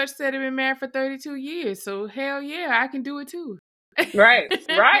such and such said they've been married for 32 years. So hell yeah, I can do it too. Right.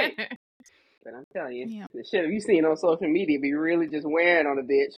 But I'm telling you, the shit you seen on social media be really just wearing on a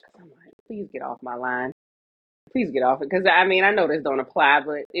bitch. I'm like, please get off my line. Please get off it. Because, I know this don't apply,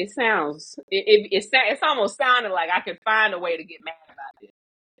 but it sounds, it's almost sounding like I could find a way to get mad about this.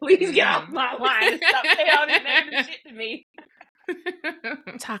 Please get off my line and stop saying all this negative shit to me.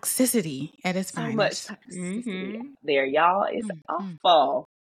 Toxicity at its finest. So much toxicity there, y'all. It's awful.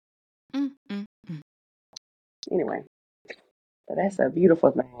 Anyway, But that's a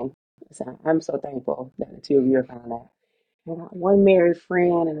beautiful thing. So I'm so thankful that the two of you are found out. I got one married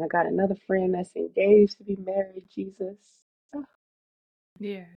friend, and I got another friend that's engaged to be married. Jesus. Oh,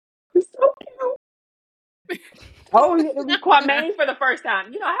 Yeah. it's so cute. Oh, it was Kwame for the first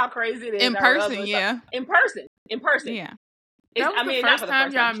time. You know how crazy it is. In person, yeah. In person. Yeah. That was the Not first for the time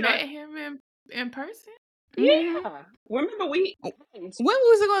first time. y'all met him in person? Yeah. Remember When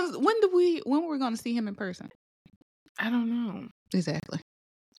were we gonna see him in person? I don't know. Exactly.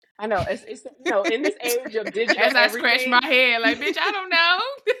 I know it's in this age of digital As I everything. scratch my head, like, bitch, I don't know.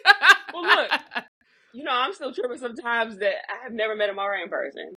 Well, look, I'm still tripping sometimes that I have never met Amara in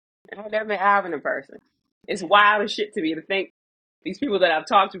person. I've never met Alvin in person. It's wild as shit to me to think these people that I've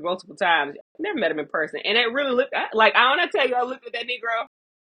talked to multiple times, I've never met them in person. And it really looked like, I want to tell you, I looked at that Negro. I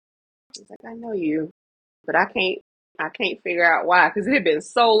was like, I know you, but I can't figure out why, because it had been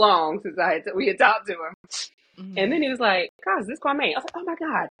so long since we had talked to him. And then he was like, "God, is this Kwame?" I was like, "Oh my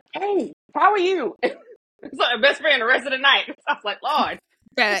God, hey, how are you?" It's like our best friend the rest of the night. I was like, Lord.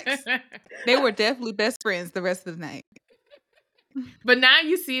 Facts. They were definitely best friends the rest of the night. But now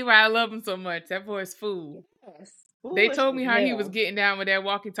you see why I love him so much. That boy's fool. Yes. They told me how he was getting down with that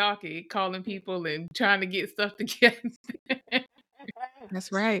walkie-talkie, calling people and trying to get stuff together.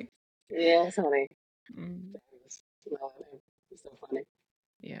 That's right. Yes, honey. It's so funny.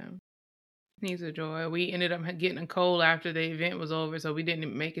 Yeah. He's a joy. We ended up getting a cold after the event was over, so we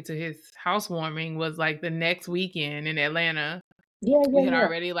didn't make it to his housewarming. Was like the next weekend in Atlanta. We had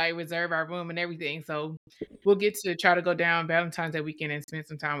already like reserved our room and everything, so we'll get to try to go down Valentine's Day weekend and spend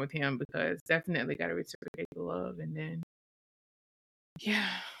some time with him, because definitely got to reciprocate the love. And then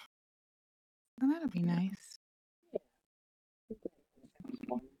well, that'll be nice.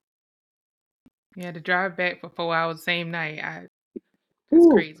 Yeah, to drive back for 4 hours the same night, it's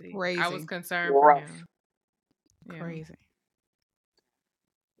crazy. I was concerned for him. Crazy.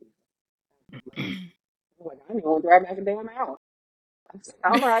 Like, I didn't want to drive back a damn hour.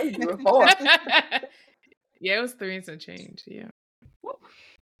 I'm right, you were 4. Yeah, it was 3 and some change. Yeah.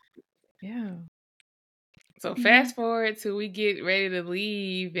 Yeah. So fast forward to we get ready to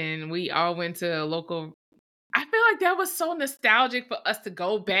leave, and we all went to a local. I feel like that was so nostalgic for us to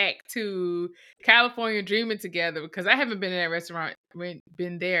go back to California dreaming together, because I haven't been in that restaurant,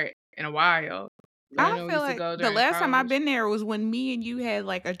 been there in a while. I feel like the last time I've been there was when me and you had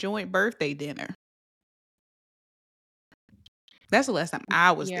like a joint birthday dinner. That's the last time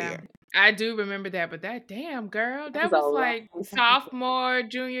I was there. I do remember that, but that damn girl, that was like sophomore,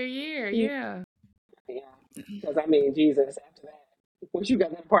 junior year. Yeah. Yeah. Because I mean, Jesus, after that, once you got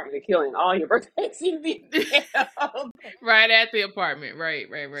that apartment of killing, all your birthdays seem to be right at the apartment. Right.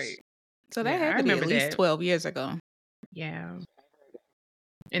 So that had to be at least 12 years ago. Yeah.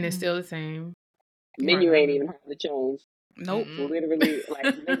 And it's still the same. Menu ain't even hardly changed. Nope. Literally,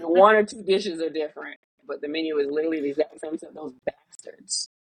 like maybe 1 or 2 dishes are different, but the menu is literally the exact same. So those bastards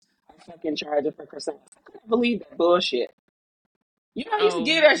are fucking charging for croissants. I couldn't believe that bullshit. You know, I used to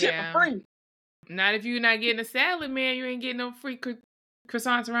give that shit for free. Not if you're not getting a salad, man. You ain't getting no free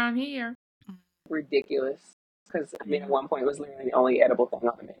croissants around here. Ridiculous. Because, I mean, at one point, it was literally the only edible thing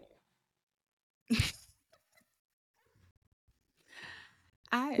on the menu.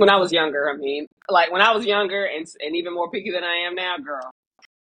 When I was younger, I mean, like when I was younger and even more picky than I am now, girl,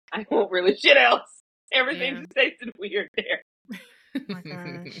 I won't really shit else. Everything just tasted weird there. Oh my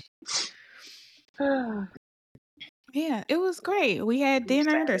gosh. Yeah, it was great. We had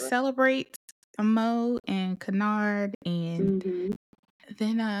dinner to celebrate Mo and Kennard, and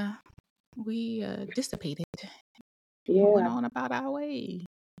then we dissipated. Yeah. Went on about our way.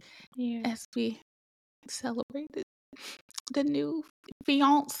 Yeah. As we celebrated the new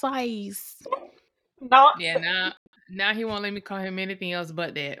fiancés. Yeah, now he won't let me call him anything else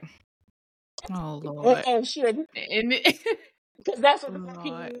but that. Oh Lord. And shouldn't. Because that's what the fuck he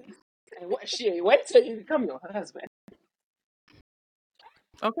is. And what shit? Wait till you become your husband.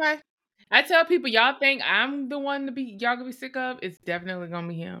 Okay. I tell people, y'all think I'm the one y'all gonna be sick of? It's definitely gonna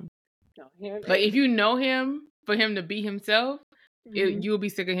be him. No, but if you know him, for him to be himself, you'll be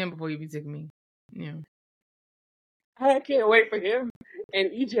sick of him before you be sick of me. Yeah. I can't wait for him and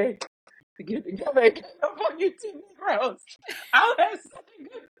EJ to get together and come on you two Negroes. I'll have such a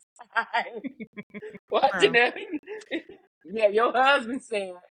good time watching them. Yeah, your husband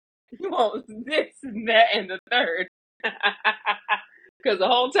said he wants this and that and the third. Because the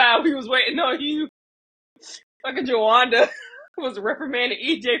whole time we was waiting on you, fucking Jawanda was reprimanding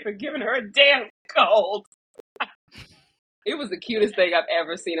EJ for giving her a damn cold. It was the cutest thing I've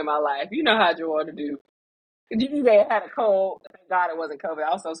ever seen in my life. You know how Jawanda do. EJ had a cold. Thank God it wasn't COVID.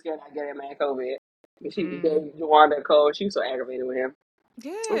 I was so scared I'd get him, man, COVID. She gave Jawanda a cold. She was so aggravated with him.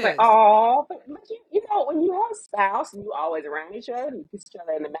 Yes. I was like, oh, but you know, when you have a spouse and you always around each other and you kiss each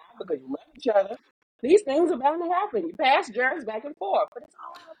other in the mouth because you love each other, these things are bound to happen. You pass germs back and forth, but it's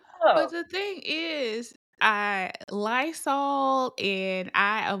all out of love. But the thing is, I Lysol and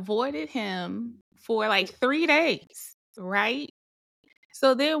I avoided him for like 3 days, right?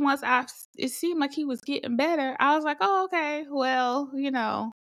 So then once it seemed like he was getting better, I was like, oh, okay, well, you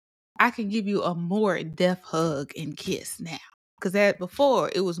know, I can give you a more in-depth hug and kiss now. Because that before,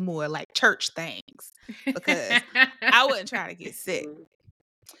 it was more like church things. Because I wasn't trying to get sick.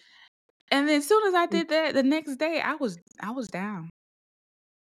 And then as soon as I did that, the next day, I was down.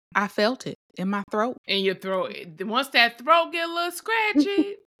 I felt it in my throat. In your throat. Once that throat get a little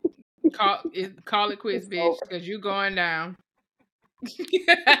scratchy, call it quits, bitch, because you going down.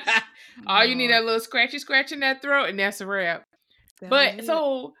 All you need that little scratch in that throat, and that's a wrap. But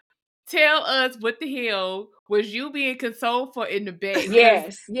so tell us what the hell was you being consoled for in the bed?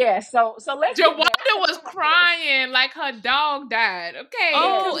 Yes. So let's. Jawanda was crying like her dog died. Okay,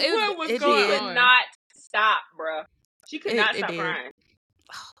 Oh, what was she going could on? not stop, bruh. She could not stop crying.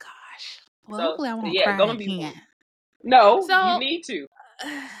 Oh gosh. Well, hopefully I won't cry again. No, you need to.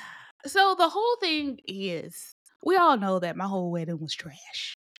 So the whole thing is, we all know that my whole wedding was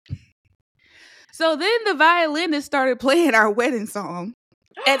trash. So then the violinist started playing our wedding song.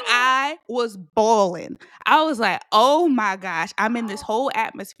 And I was bawling. I was like, oh my gosh, I'm in this whole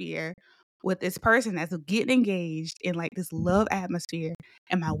atmosphere with this person that's getting engaged in like this love atmosphere.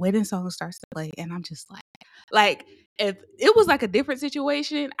 And my wedding song starts to play. And I'm just like, if it was like a different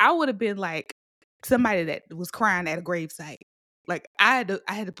situation, I would have been like somebody that was crying at a gravesite. Like I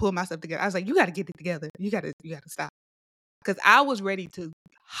had to pull myself together. I was like, you got to get it together. You got to stop. Because I was ready to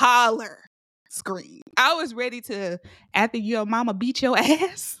holler. Scream. I was ready to, after your mama beat your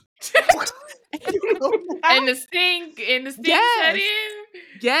ass. and the sting set in.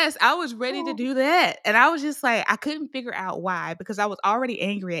 Yes, I was ready to do that. And I was just like, I couldn't figure out why, because I was already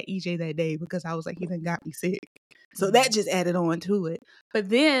angry at EJ that day because I was like, he done got me sick. So that just added on to it. But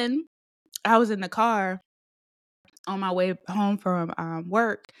then I was in the car on my way home from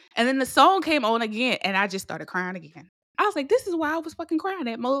work, and then the song came on again, and I just started crying again. I was like, this is why I was fucking crying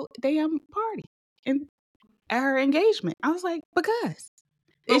at Mo damn party and at her engagement. I was like, because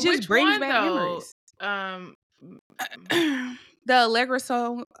it just brings back memories. The Allegra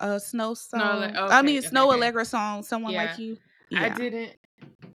song, Snow song. Snow Allegra song, Someone Like You. Yeah.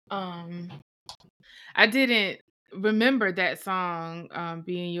 I didn't remember that song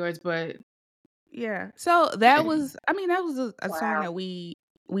being yours, but yeah. So that was, that was a song that we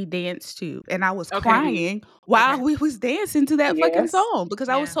danced to, and I was crying while we was dancing to that fucking song because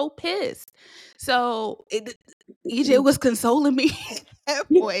I was so pissed. So EJ was consoling me at that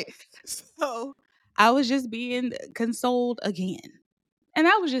point. So I was just being consoled again. And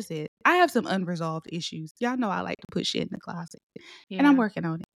that was just it. I have some unresolved issues. Y'all know I like to put shit in the closet. Yeah. And I'm working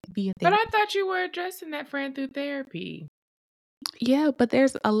on it. But I thought you were addressing that friend through therapy. Yeah, but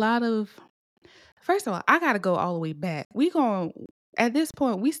there's a lot of... First of all, I got to go all the way back. At this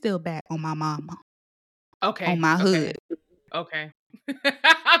point, we still back on my mama. Okay. On my hood. Okay.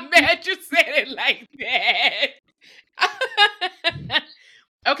 I'm mad you said it like that.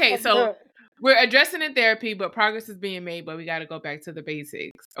 Okay, so we're addressing in therapy, but progress is being made, but we got to go back to the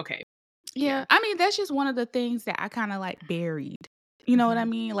basics. Okay. Yeah. That's just one of the things that I kind of like buried. You know what I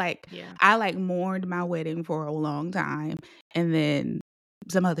mean? Like, I like mourned my wedding for a long time and then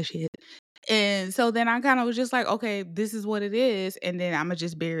some other shit. And so then I kind of was just like, okay, this is what it is. And then I'm going to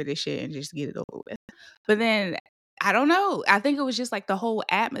just bury this shit and just get it over with. But then, I don't know. I think it was just like the whole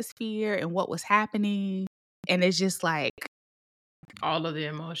atmosphere and what was happening. And it's just like... all of the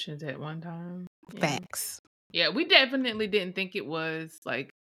emotions at one time. Facts. Yeah, we definitely didn't think it was like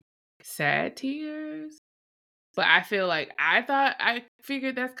sad tears. But I feel like I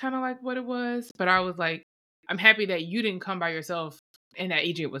figured that's kind of like what it was. But I was like, I'm happy that you didn't come by yourself and that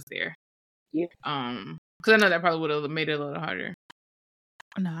EJ was there. Yeah. Because I know that probably would have made it a little harder.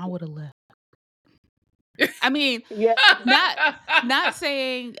 No, I would have left. Not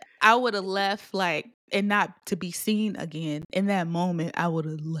saying I would have left like and not to be seen again. In that moment, I would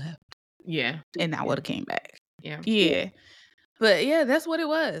have left. Yeah. And I would have came back. Yeah. But yeah, that's what it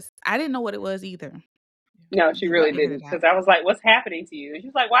was. I didn't know what it was either. No, she really didn't. Because I was like, what's happening to you? And she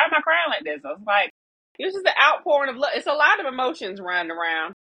was like, why am I crying like this? I was like, it was just an outpouring of love. It's a lot of emotions running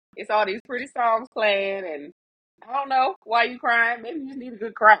around. It's all these pretty songs playing, and I don't know why you crying. Maybe you just need a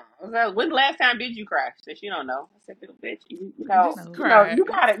good cry. I was like, when the last time did you cry? She said, she don't know. I said, little bitch, you know,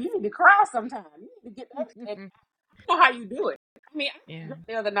 you need to cry sometime. You need to get that. You know how you do it. I mean, I was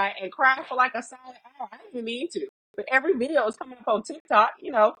the other night and cried for like a solid hour. I didn't even mean to. But every video was coming up on TikTok,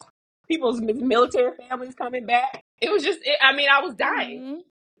 you know, people's military families coming back. It was just, I mean, I was dying.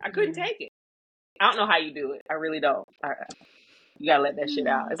 I couldn't take it. I don't know how you do it. I really don't. You gotta let that shit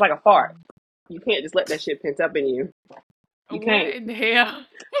out. It's like a fart. You can't just let that shit pent up in you. You can't. What in the hell?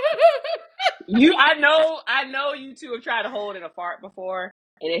 I know you two have tried to hold in a fart before,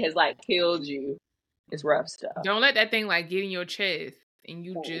 and it has like killed you. It's rough stuff. Don't let that thing like get in your chest and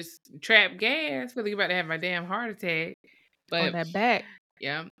you just trap gas. Feel like you're about to have my damn heart attack. But on that back.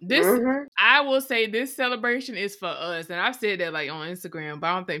 Yeah. This I will say this celebration is for us. And I've said that like on Instagram, but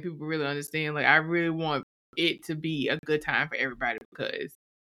I don't think people really understand. Like I really want it to be a good time for everybody because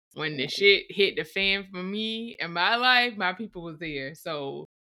when the shit hit the fan for me and my life, my people was there. So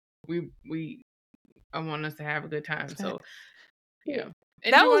I want us to have a good time. So yeah.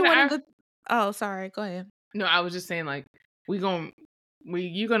 And that was one of the oh, sorry, go ahead. No, I was just saying like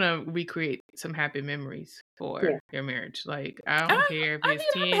you're gonna recreate some happy memories for your marriage. Like I don't care if it's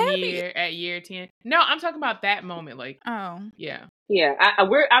 10 at year 10. No, I'm talking about that moment. Like yeah.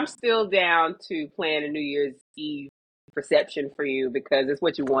 I'm still down to plan a New Year's Eve reception for you because it's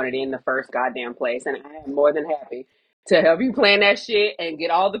what you wanted in the first goddamn place, and I am more than happy to help you plan that shit and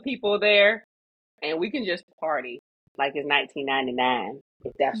get all the people there, and we can just party like it's 1999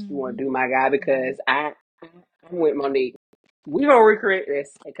 if that's what you want to do, my guy. Because I'm with Monique. We gonna recreate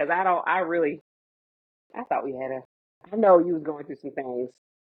this because I thought we had I know you was going through some things,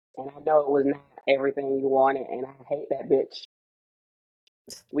 and I know it was not everything you wanted, and I hate that bitch.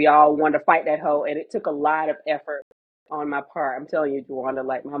 We all wanted to fight that hoe, and it took a lot of effort on my part. I'm telling you, Juwanda,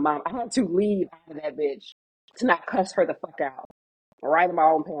 like my mom, I had to leave out of that bitch to not cuss her the fuck out right in my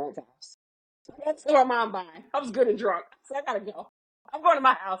own parents' house. So that's my mom buying. I was good and drunk, so I gotta go. I'm going to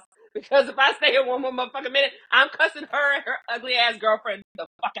my house because if I stay here one more motherfucking minute, I'm cussing her and her ugly ass girlfriend the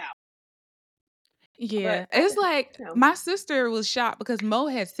fuck out. Yeah, but, it's like my sister was shocked because Mo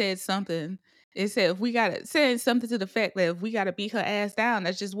had said something. It said if we gotta say something to the fact that if we gotta beat her ass down,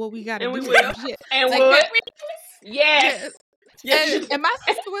 that's just what we gotta do. And we will. And like, would. Yes. And my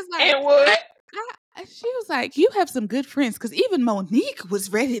sister was like, and would. She was like, you have some good friends because even Monique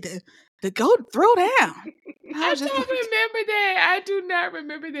was ready to go throw down. I don't remember that. I do not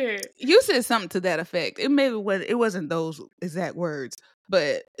remember that. You said something to that effect. It wasn't those exact words,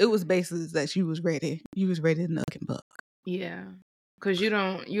 but it was basically that she was ready. You was ready to nuck and buck. Yeah, because you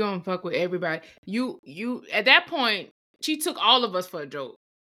don't fuck with everybody. You at that point she took all of us for a joke.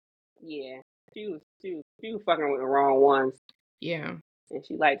 Yeah, she was fucking with the wrong ones. Yeah. And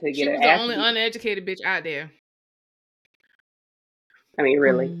she liked to get She was the only uneducated bitch out there. I mean,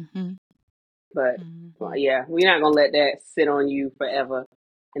 really. But, well, yeah, we're not going to let that sit on you forever.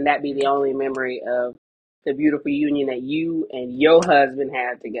 And that be the only memory of the beautiful union that you and your husband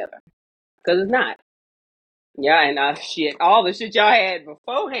had together. Because it's not. Yeah, and all the shit y'all had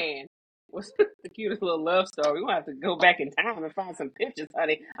beforehand was the cutest little love story. We're going to have to go back in time and find some pictures,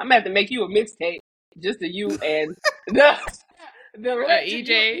 honey. I'm going to have to make you a mixtape just to you and the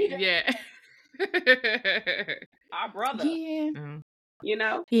EJ, yeah. Our brother. Yeah. You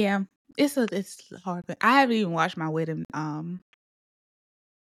know? Yeah. It's hard. I haven't even watched my wedding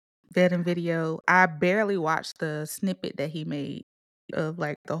video. I barely watched the snippet that he made of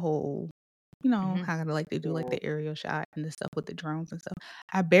like the whole, how like they do like the aerial shot and the stuff with the drones and stuff.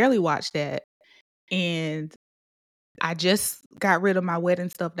 I barely watched that. And I just got rid of my wedding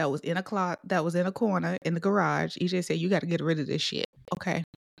stuff that was in a corner in the garage. EJ said, you got to get rid of this shit. Okay.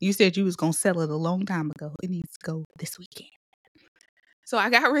 You said you was going to sell it a long time ago. It needs to go this weekend. So I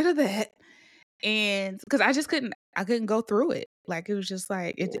got rid of that. And because I couldn't go through it. Like, it was just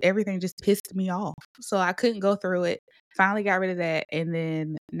like, everything just pissed me off. So I couldn't go through it. Finally got rid of that. And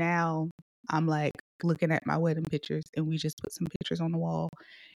then now I'm like looking at my wedding pictures and we just put some pictures on the wall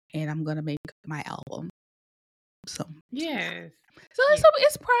and I'm going to make my album. So yes. So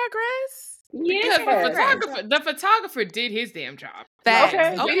it's progress. Because the photographer did his damn job. Facts.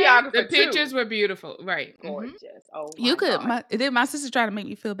 Okay. The pictures were beautiful. Right. Gorgeous. Oh my you could. God. Then my sister tried to make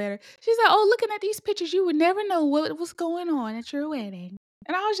me feel better. She's like, "Oh, looking at these pictures, you would never know what was going on at your wedding."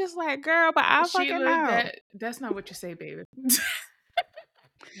 And I was just like, "Girl, but I fucking know." That's not what you say, baby.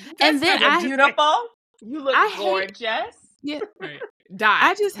 And then beautiful. You look gorgeous. Yeah. Right.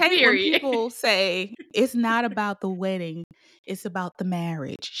 I just hate when people say it's not about the wedding, it's about the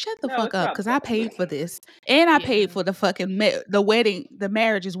marriage. Shut the fuck up, because I paid for this, and I paid for the fucking the wedding, the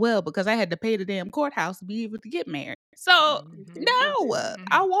marriage as well, because I had to pay the damn courthouse to be able to get married. So no,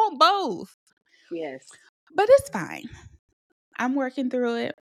 I want both. Yes, but it's fine. I'm working through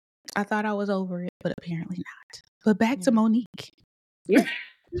it. I thought I was over it, but apparently not. But back to Monique. Yeah.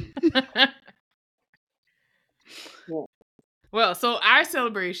 Yeah. Well, so our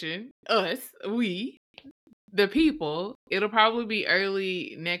celebration, the people, it'll probably be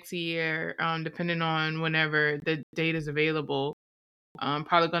early next year, depending on whenever the date is available.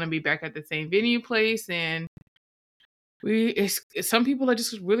 Probably going to be back at the same venue place, and some people are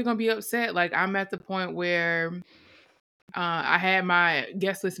just really going to be upset. Like, I'm at the point where I had my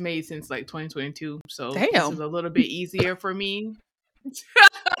guest list made since like 2022, so this is a little bit easier for me.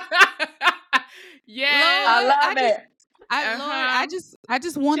 Yes. I Lord, love it. I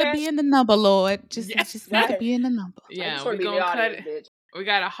just want to be in the number, Lord. Just need to Right. be in the number. I Yeah, just we're want to be in the gonna cut audience, it. bitch. We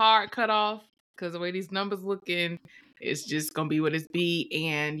got a hard cutoff because the way these numbers looking, it's just gonna be what it's be.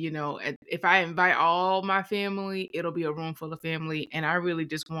 And if I invite all my family, it'll be a room full of family, and I really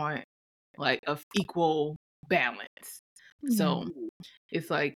just want like a equal balance. So it's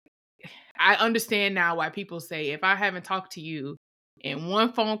like, I understand now why people say, if I haven't talked to you in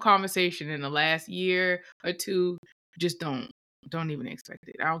one phone conversation in the last year or two, just don't even expect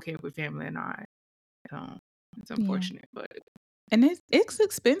it. I don't care if we're family or not. It's unfortunate, but and it's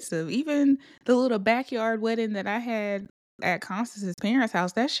expensive. Even the little backyard wedding that I had at Constance's parents'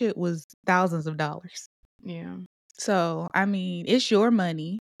 house, that shit was thousands of dollars. yeah. So I mean, it's your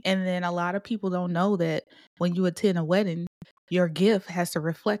money, and then a lot of people don't know that when you attend a wedding, your gift has to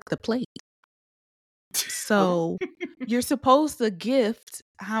reflect the plate. So you're supposed to gift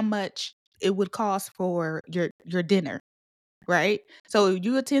how much it would cost for your dinner, right? So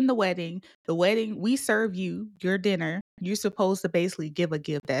you attend the wedding, we serve you your dinner. You're supposed to basically give a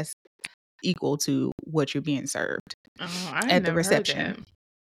gift that's equal to what you're being served I at the never reception. heard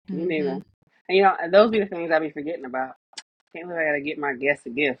that. Me neither. And those be the things I be forgetting about. Can't believe I gotta get my guests a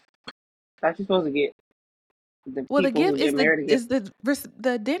gift. Thought you're supposed to get the Well, the people who gift get married a gift. is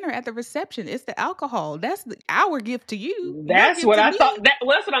the dinner at the reception. It's the alcohol. That's our gift to you. Your That's gift what to I me. thought.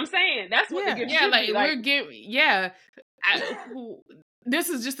 Well, that's what I'm saying. That's what the gift Yeah, should like be. we're giving. Yeah, this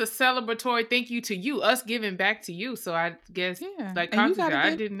is just a celebratory thank you to you, us giving back to you. So I guess, like and you Constance, gotta I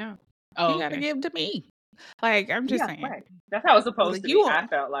give. didn't know. You Oh, gotta okay. give to me. Like, I'm just Yeah, saying. right. That's how it's supposed Like, to be. I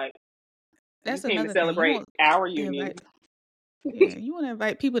felt like you that's came to another thing. You celebrate want our to union. invite, you want to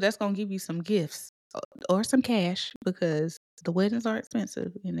invite people that's gonna give you some gifts or some cash, because the weddings are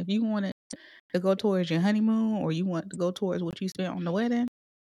expensive. And if you want it to go towards your honeymoon, or you want to go towards what you spent on the wedding,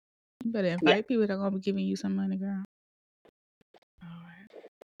 you better invite people that are gonna be giving you some money, girl. All right.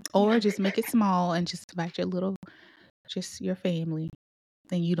 Or just make it small and just invite just your family,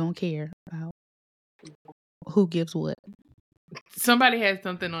 and you don't care about who gives what. Somebody had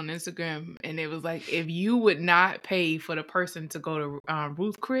something on Instagram, and it was like, if you would not pay for the person to go to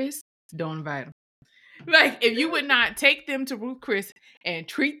Ruth Chris, don't invite them. Like, if you would not take them to Ruth Chris and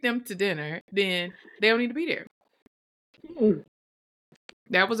treat them to dinner, then they don't need to be there.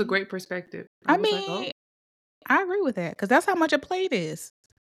 That was a great perspective. I agree with that, because that's how much a plate is.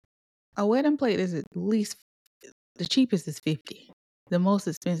 A wedding plate is at least, the cheapest is $50. The most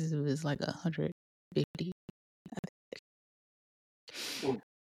expensive is like $150.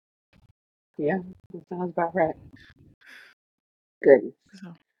 Yeah, that sounds about right. Goodness.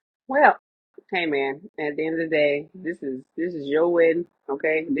 Well, hey man, at the end of the day, this is your wedding,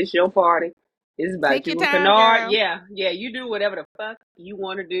 okay? This your party. This is about Take you your and time, Kennard. girl. Yeah, you do whatever the fuck you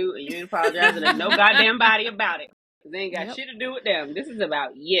want to do, and you ain't apologizing to no goddamn body about it. Cause they ain't got shit to do with them. This is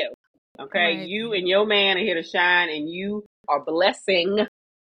about you, okay? Right. You and your man are here to shine, and you are blessing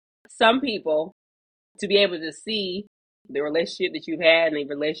some people to be able to see the relationship that you've had and the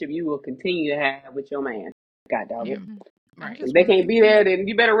relationship you will continue to have with your man. God dog it. Right. If they can't be there, then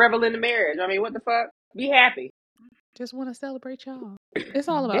you better revel in the marriage. I mean, what the fuck? Be happy. Just want to celebrate y'all. It's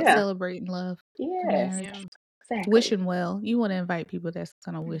all about celebrating love. Yes. Marriage. Exactly. Wishing well. You want to invite people that's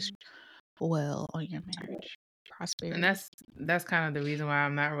gonna wish well on your marriage. Prosperity. And that's kind of the reason why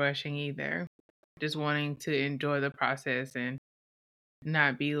I'm not rushing either. Just wanting to enjoy the process and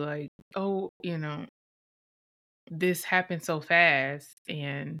not be like, oh, this happened so fast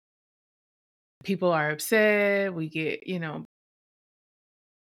and people are upset. We get,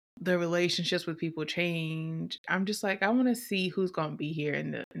 the relationships with people change. I'm just like, I want to see who's going to be here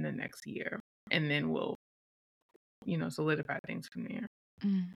in the next year, and then we'll, solidify things from there.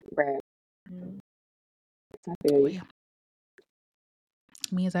 Right. I feel you.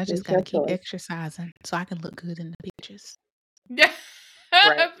 Means I just got to keep exercising so I can look good in the pictures. Yeah.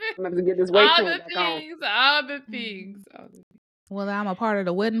 Right. I'm going to get this weight train back on. All the things. Whether I'm a part of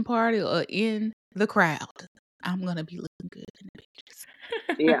the wedding party or in the crowd, I'm going to be looking good in the pictures.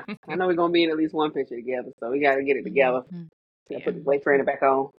 Yeah. I know we're going to be in at least one picture together, so we got to get it together. Put the weight trainer back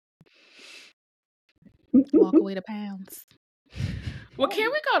on. Walk away the pounds. Well,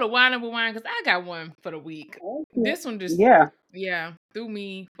 can we go to Wine Over Wine? Because I got one for the week. Okay. This one just, threw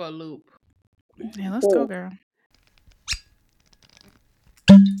me for a loop. Yeah, let's go, girl.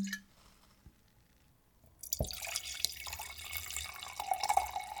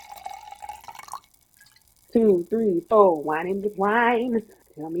 Two, three, four, whining with wine.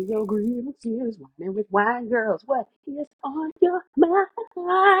 Tell me your grievances, whining with wine, girls. What is on your mind?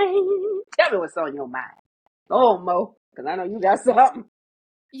 Tell me what's on your mind. Oh, Mo, because I know you got something.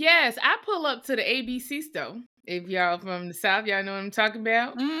 Yes, I pull up to the ABC store. If y'all from the South, y'all know what I'm talking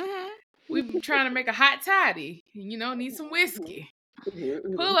about. Mm-hmm. We been trying to make a hot toddy. Need some whiskey.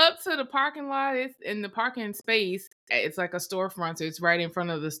 Pull up to the parking lot. It's in the parking space. It's like a storefront, so it's right in front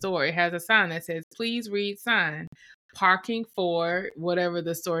of the store. It has a sign that says, "Please read sign. Parking for whatever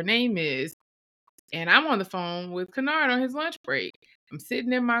the store name is." And I'm on the phone with Kennard on his lunch break. I'm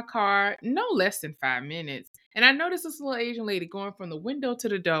sitting in my car, no less than 5 minutes. And I noticed this little Asian lady going from the window to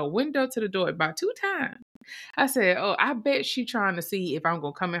the door about 2 times. I said, oh, I bet she trying to see if I'm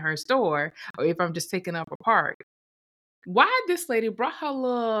going to come in her store or if I'm just taking up a park. Why this lady brought her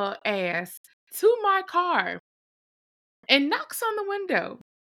little ass to my car and knocks on the window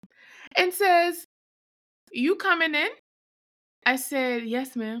and says, "You coming in?" I said,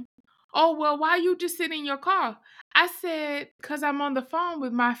 "Yes, ma'am." "Oh, well, why you just sitting in your car?" I said, "'Cause I'm on the phone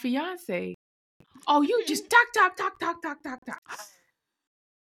with my fiance." "Oh, you just talk. And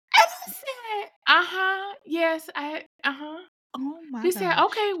I said, yes, Oh my She said, gosh.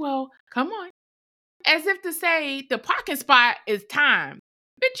 "Okay, well, come on." As if to say the parking spot is time.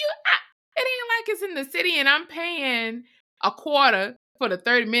 But it ain't like it's in the city and I'm paying a quarter for the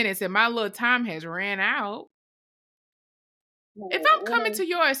 30 minutes and my little time has ran out. If I'm coming to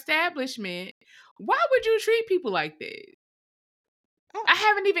your establishment, why would you treat people like that? I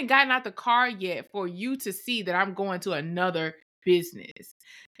haven't even gotten out the car yet for you to see that I'm going to another business.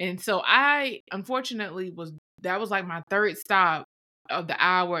 And so I, unfortunately, that was like my third stop of the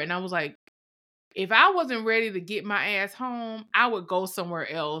hour. And I was like, if I wasn't ready to get my ass home, I would go somewhere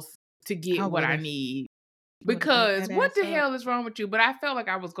else to get what I need. Because what the hell is wrong with you? But I felt like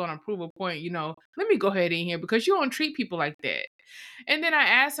I was going to prove a point, let me go ahead in here because you don't treat people like that. And then I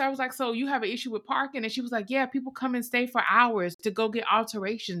asked her, I was like, so you have an issue with parking? And she was like, yeah, people come and stay for hours to go get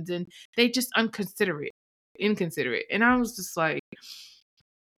alterations and they just inconsiderate. And I was just like,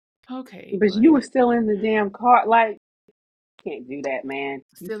 okay. But you were still in the damn car. Like, you can't do that, man.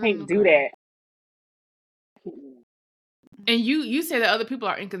 You can't do that. And you say that other people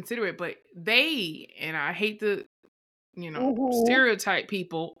are inconsiderate, but they, and I hate to, stereotype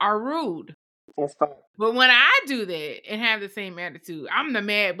people, are rude. That's fine. But when I do that and have the same attitude, I'm the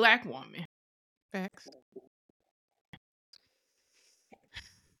mad black woman. Facts.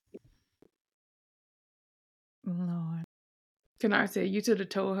 Lord. Kennard said, you should have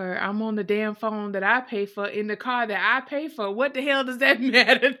told her, I'm on the damn phone that I pay for in the car that I pay for. What the hell does that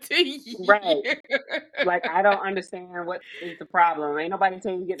matter to you? Right. Like, I don't understand what is the problem. Ain't nobody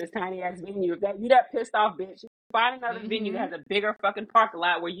telling you to get this tiny ass venue. If you that pissed off bitch, find another venue that has a bigger fucking parking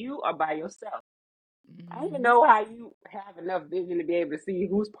lot where you are by yourself. I don't even know how you have enough vision to be able to see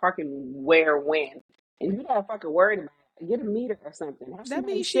who's parking where, when. And you gotta fucking worried about it. Get a meter or something. Have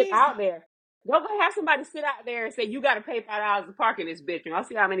somebody sit out there. Don't go have somebody sit out there and say, you gotta pay $5 to park in this bitch. And I'll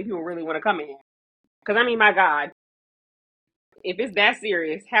see how many people really want to come in here. Because, I mean, my God. If it's that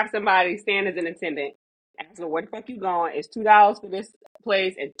serious, have somebody stand as an attendant. Ask them, where the fuck you going? It's $2 for this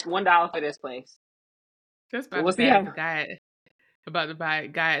place and $1 for this place. That's about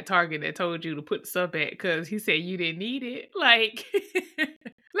the guy at Target that told you to put the stuff back because he said you didn't need it. Like,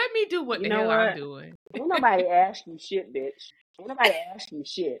 let me do what the hell I'm doing. Ain't nobody ask you shit, bitch. Ain't nobody ask you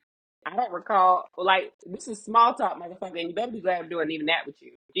shit. I don't recall. Like, this is small talk, motherfucker, and you better be glad I'm doing even that with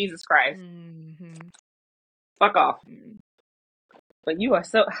you. Jesus Christ. Mm-hmm. Fuck off. Mm-hmm. But you're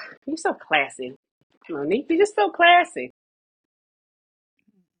so classy. Monique, you're just so classy.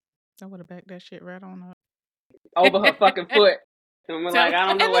 I would have backed that shit right on up. Over her fucking foot. And we're like, I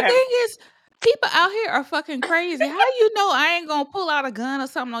don't know what happened. And the thing is, people out here are fucking crazy. How you know I ain't gonna pull out a gun or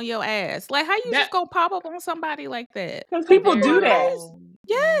something on your ass? Like, how you just gonna pop up on somebody like that? Because people do that.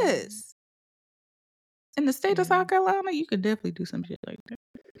 Yes. In the state of South Carolina, you could definitely do some shit like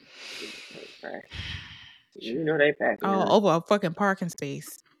that. You know they packing. Oh, over a fucking parking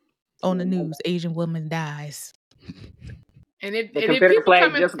space. On the news, Asian woman dies. And the Confederate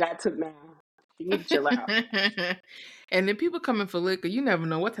flag just got took down. You need to chill out. And then people coming for liquor, you never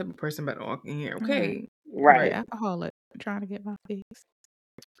know what type of person about to walk in here, okay? Right. Alcoholic. I'm trying to get my fix.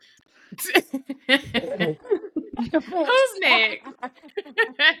 Who's next?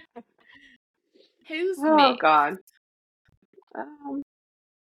 Who's next? Oh, God.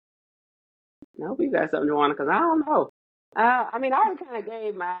 I hope you got something, Joanna, because I don't know. I mean, I already kind of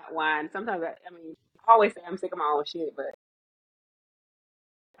gave my wine. Sometimes, I mean, I always say I'm sick of my own shit, but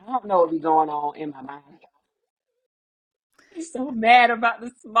I don't know what be going on in my mind. I'm so mad about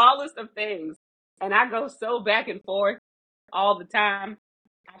the smallest of things. And I go so back and forth all the time.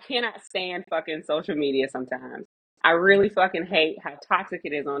 I cannot stand fucking social media sometimes. I really fucking hate how toxic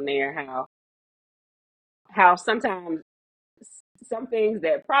it is on there, how sometimes some things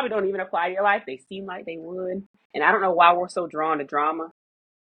that probably don't even apply to your life, they seem like they would. And I don't know why we're so drawn to drama.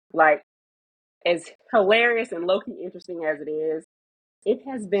 Like, as hilarious and low-key interesting as it is, it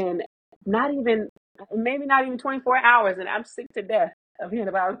has been maybe not even 24 hours, and I'm sick to death of hearing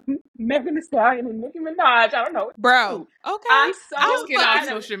about Megan Thee Stallion and Nicki Minaj. I don't know. Bro, okay. I'm Just so get off tired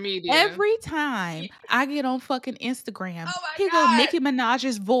of social media. Every time I get on fucking Instagram, Oh my here God. go Nicki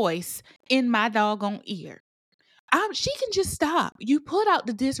Minaj's voice in my doggone ear. She can just stop. You put out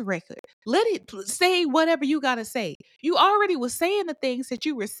the diss record. Let it say whatever you gotta say. You already was saying the things that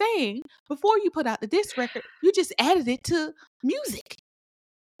you were saying before you put out the diss record. You just added it to music.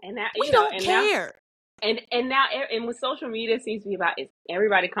 And now, We don't care. And with social media, it seems to be about is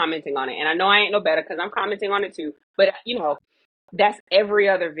everybody commenting on it. And I know I ain't no better because I'm commenting on it too. But that's every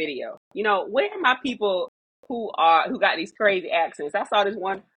other video. Where are my people who got these crazy accents? I saw this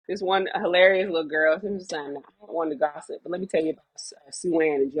one hilarious little girl. She was saying, I don't want to gossip, but let me tell you about Sue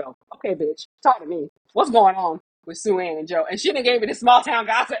Ann and Joe. Okay, bitch, talk to me. What's going on with Sue Ann and Joe? And she done gave me this small town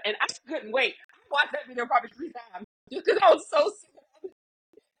gossip, and I couldn't wait. I watched that video probably 3 times just because I was so sick of it.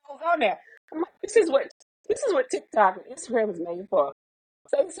 I was on there. I'm like, this is what TikTok and Instagram is made for.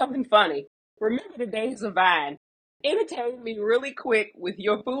 Say something funny. Remember the days of Vine. Entertain me really quick with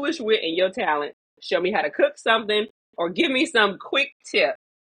your foolish wit and your talent. Show me how to cook something or give me some quick tip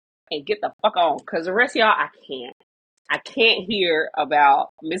and get the fuck on. Because the rest of y'all, I can't. I can't hear about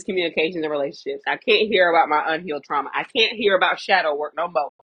miscommunications in relationships. I can't hear about my unhealed trauma. I can't hear about shadow work no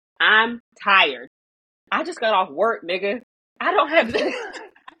more. I'm tired. I just got off work, nigga. I don't have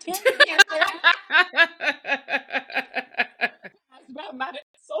I can't hear about my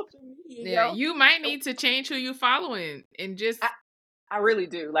social media, Yeah, yo. you might need to change who you following and just. I really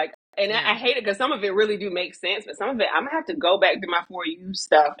do. Like, and I hate it because some of it really do make sense, but some of it I'm gonna have to go back to my For You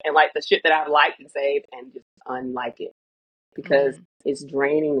stuff and like the shit that I've liked and saved and just unlike it because it's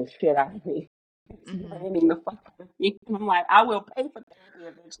draining the shit out of me. It's draining the fuck out of me. And I'm like, I will pay for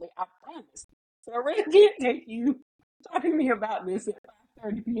therapy eventually. I promise. So I really can't take you talking to me about this at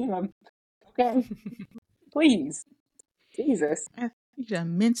 5:30 p.m. Okay, please, Jesus. You just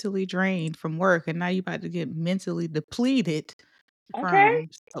mentally drained from work, and now you about to get mentally depleted Okay. from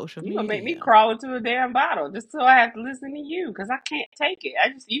social You gonna make me media. crawl into a damn bottle just so I have to listen to you because I can't take it.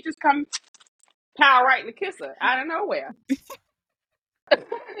 You just come power right in the kisser out of nowhere.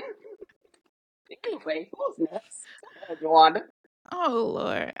 Anyway, who's next? Joanna. Oh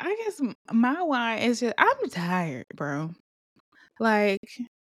Lord, I guess my why is just I'm tired, bro. Like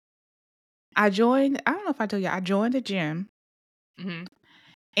I joined. I don't know if I told you. I joined the gym,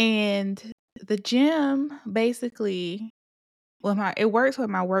 and the gym basically, it works with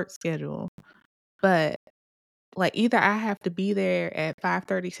my work schedule, but like either I have to be there at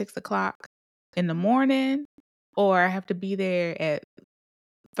 5:30, 6 o'clock in the morning, or I have to be there at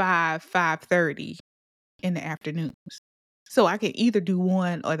 5:30 in the afternoons. So I can either do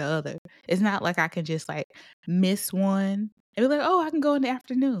one or the other. It's not like I can just like miss one and be like, oh, I can go in the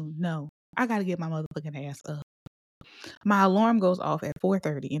afternoon. No, I got to get my motherfucking ass up. My alarm goes off at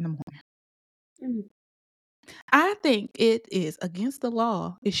 4:30 in the morning. I think it is against the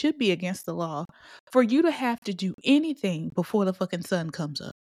law. It should be against the law for you to have to do anything before the fucking sun comes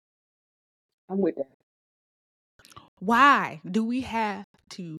up. I'm with that. Why do we have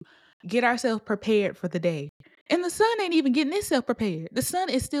to get ourselves prepared for the day? And the sun ain't even getting itself prepared. The sun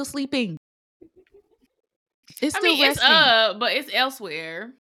is still sleeping. It's still resting. It's up, but it's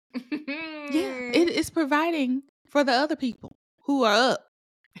elsewhere. Yeah, it's providing for the other people who are up,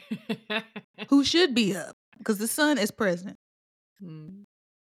 who should be up, because the sun is present.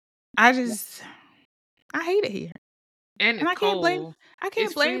 I hate it here, and I cold.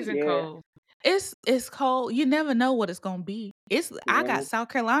 Can't blame freezing cold. It's cold. You never know what it's gonna be. I got South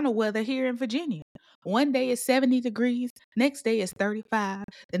Carolina weather here in Virginia. One day is 70 degrees. Next day is 35.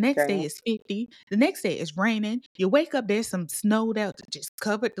 The next day is 50. The next day is raining. You wake up, there's some snow that just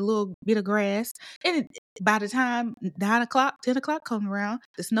covered the little bit of grass. And by the time 9 o'clock, 10 o'clock comes around,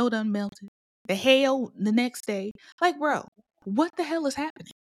 the snow done melted. The hail the next day. Like, bro, what the hell is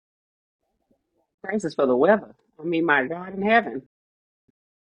happening? Praises for the weather. I mean, my God in heaven.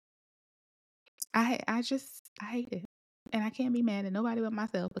 I hate it. And I can't be mad at nobody but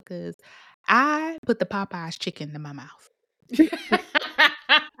myself because I put the Popeyes chicken in my mouth.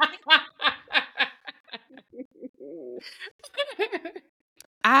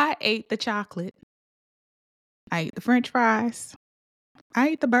 I ate the chocolate. I ate the French fries. I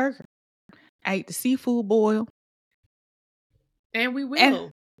ate the burger. I ate the seafood boil. And we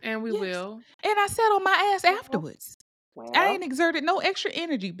will. And we yes. will. And I sat on my ass afterwards. Well, I ain't exerted no extra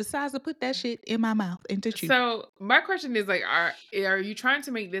energy besides to put that shit in my mouth and to chew. So my question is like, are you trying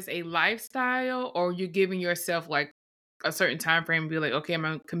to make this a lifestyle, or you giving yourself like a certain time frame and be like, okay, I'm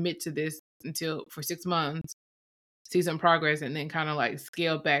gonna commit to this for 6 months, see some progress, and then kind of like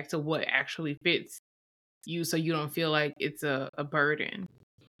scale back to what actually fits you, so you don't feel like it's a burden?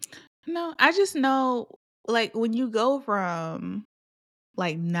 No, I just know, like, when you go from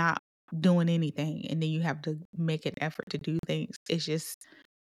like not doing anything and then you have to make an effort to do things, it's just,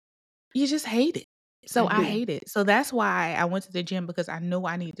 you just hate it. So I hate it. So that's why I went to the gym, because I know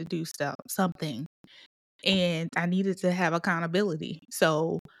I need to do something, and I needed to have accountability.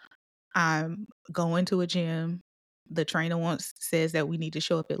 So I'm going to a gym. The trainer says that we need to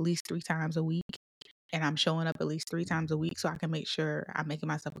show up at least 3 times a week. And I'm showing up at least 3 times a week so I can make sure I'm making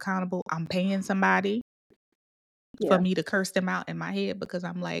myself accountable. I'm paying somebody for me to curse them out in my head, because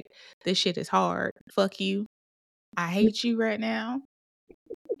I'm like, this shit is hard. Fuck you. I hate you right now.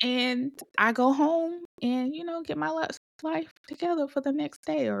 And I go home and, get my life together for the next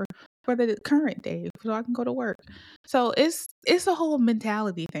day or for the current day so I can go to work. So it's a whole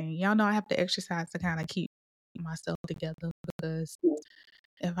mentality thing. Y'all know I have to exercise to kind of keep myself together, because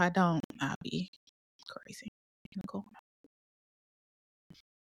if I don't, I'll be crazy.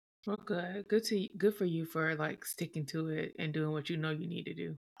 Well, good for you for like sticking to it and doing what you know you need to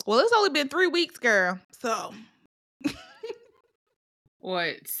do. Well, it's only been 3 weeks, girl. So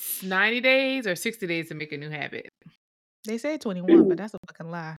what, 90 days or 60 days to make a new habit? They say 21, but that's a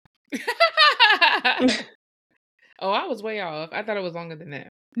fucking lie. Oh, I was way off. I thought it was longer than that.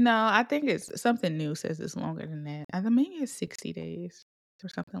 No, I think it's something new says it's longer than that. I think maybe it's 60 days or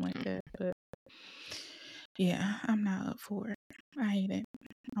something like that. But yeah, I'm not up for it. I hate it.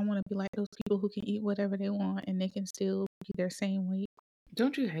 I want to be like those people who can eat whatever they want and they can still be their same weight.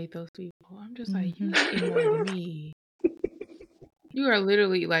 Don't you hate those people? I'm just like, you eat more than me. You are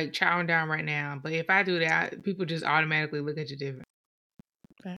literally like chowing down right now. But if I do that, people just automatically look at you different.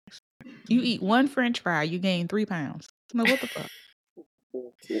 Facts. You eat 1 French fry, you gain 3 pounds. No, what the fuck?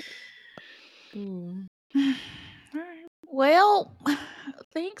 All right. Well,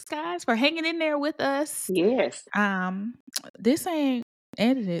 thanks guys for hanging in there with us. Yes. This ain't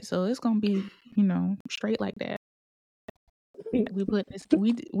edited, so it's gonna be, straight like that. We put this.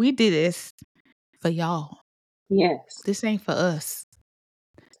 We did this for y'all. Yes. This ain't for us.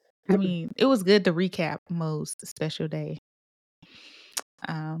 I mean, it was good to recap Mo's special day.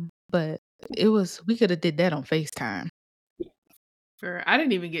 But we could have did that on FaceTime. Sure. I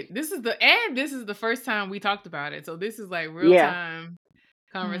didn't even get this is the first time we talked about it. So this is like real time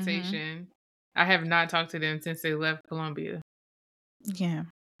conversation. I have not talked to them since they left Colombia. Yeah.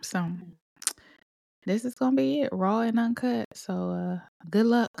 So this is gonna be it, raw and uncut. So good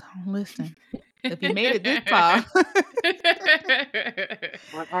luck. Listen. If you made it this far.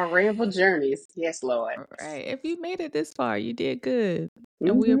 On our ramble journeys. Yes, Lord. Right. If you made it this far, you did good.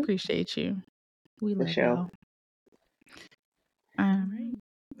 And we appreciate you. We love y'all.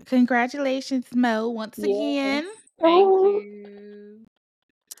 Congratulations, Mo, once again. Thank you.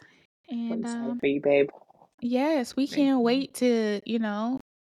 And excited for you, babe. Yes, we can't wait to,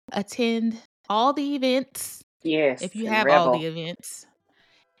 attend all the events. Yes. If you have all the events.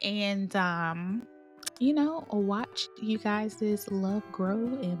 And watch you guys' love grow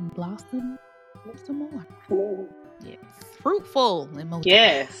and blossom some more. Yes. Fruitful emoji.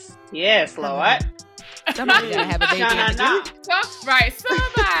 Yes, Lord. Somebody gotta have a baby. Right,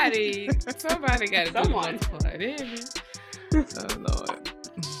 somebody gotta do one part. Oh Lord.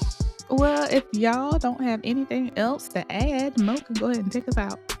 Well, if y'all don't have anything else to add, Mo can go ahead and take us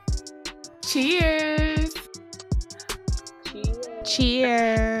out. Cheers.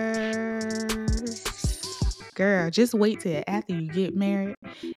 Girl, just wait till after you get married,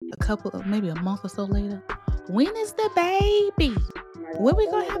 maybe a month or so later. When is the baby? When we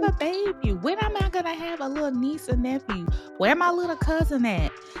gonna have a baby? When am I gonna have a little niece or nephew? Where my little cousin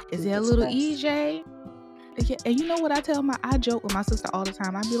at? Is there a little EJ? And you know what I joke with my sister all the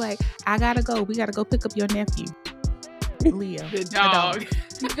time. I be like, I gotta go. We gotta go pick up your nephew, Leo, the dog.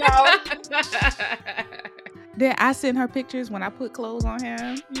 Then I send her pictures when I put clothes on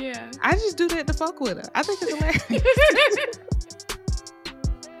him. Yeah. I just do that to fuck with her. I think it's hilarious.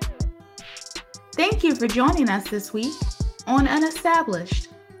 Thank you for joining us this week on Unestablished.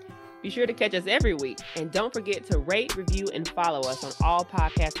 Be sure to catch us every week, and don't forget to rate, review, and follow us on all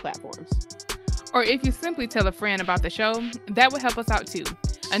podcast platforms. Or if you simply tell a friend about the show, that would help us out too.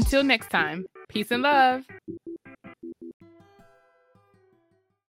 Until next time, peace and love.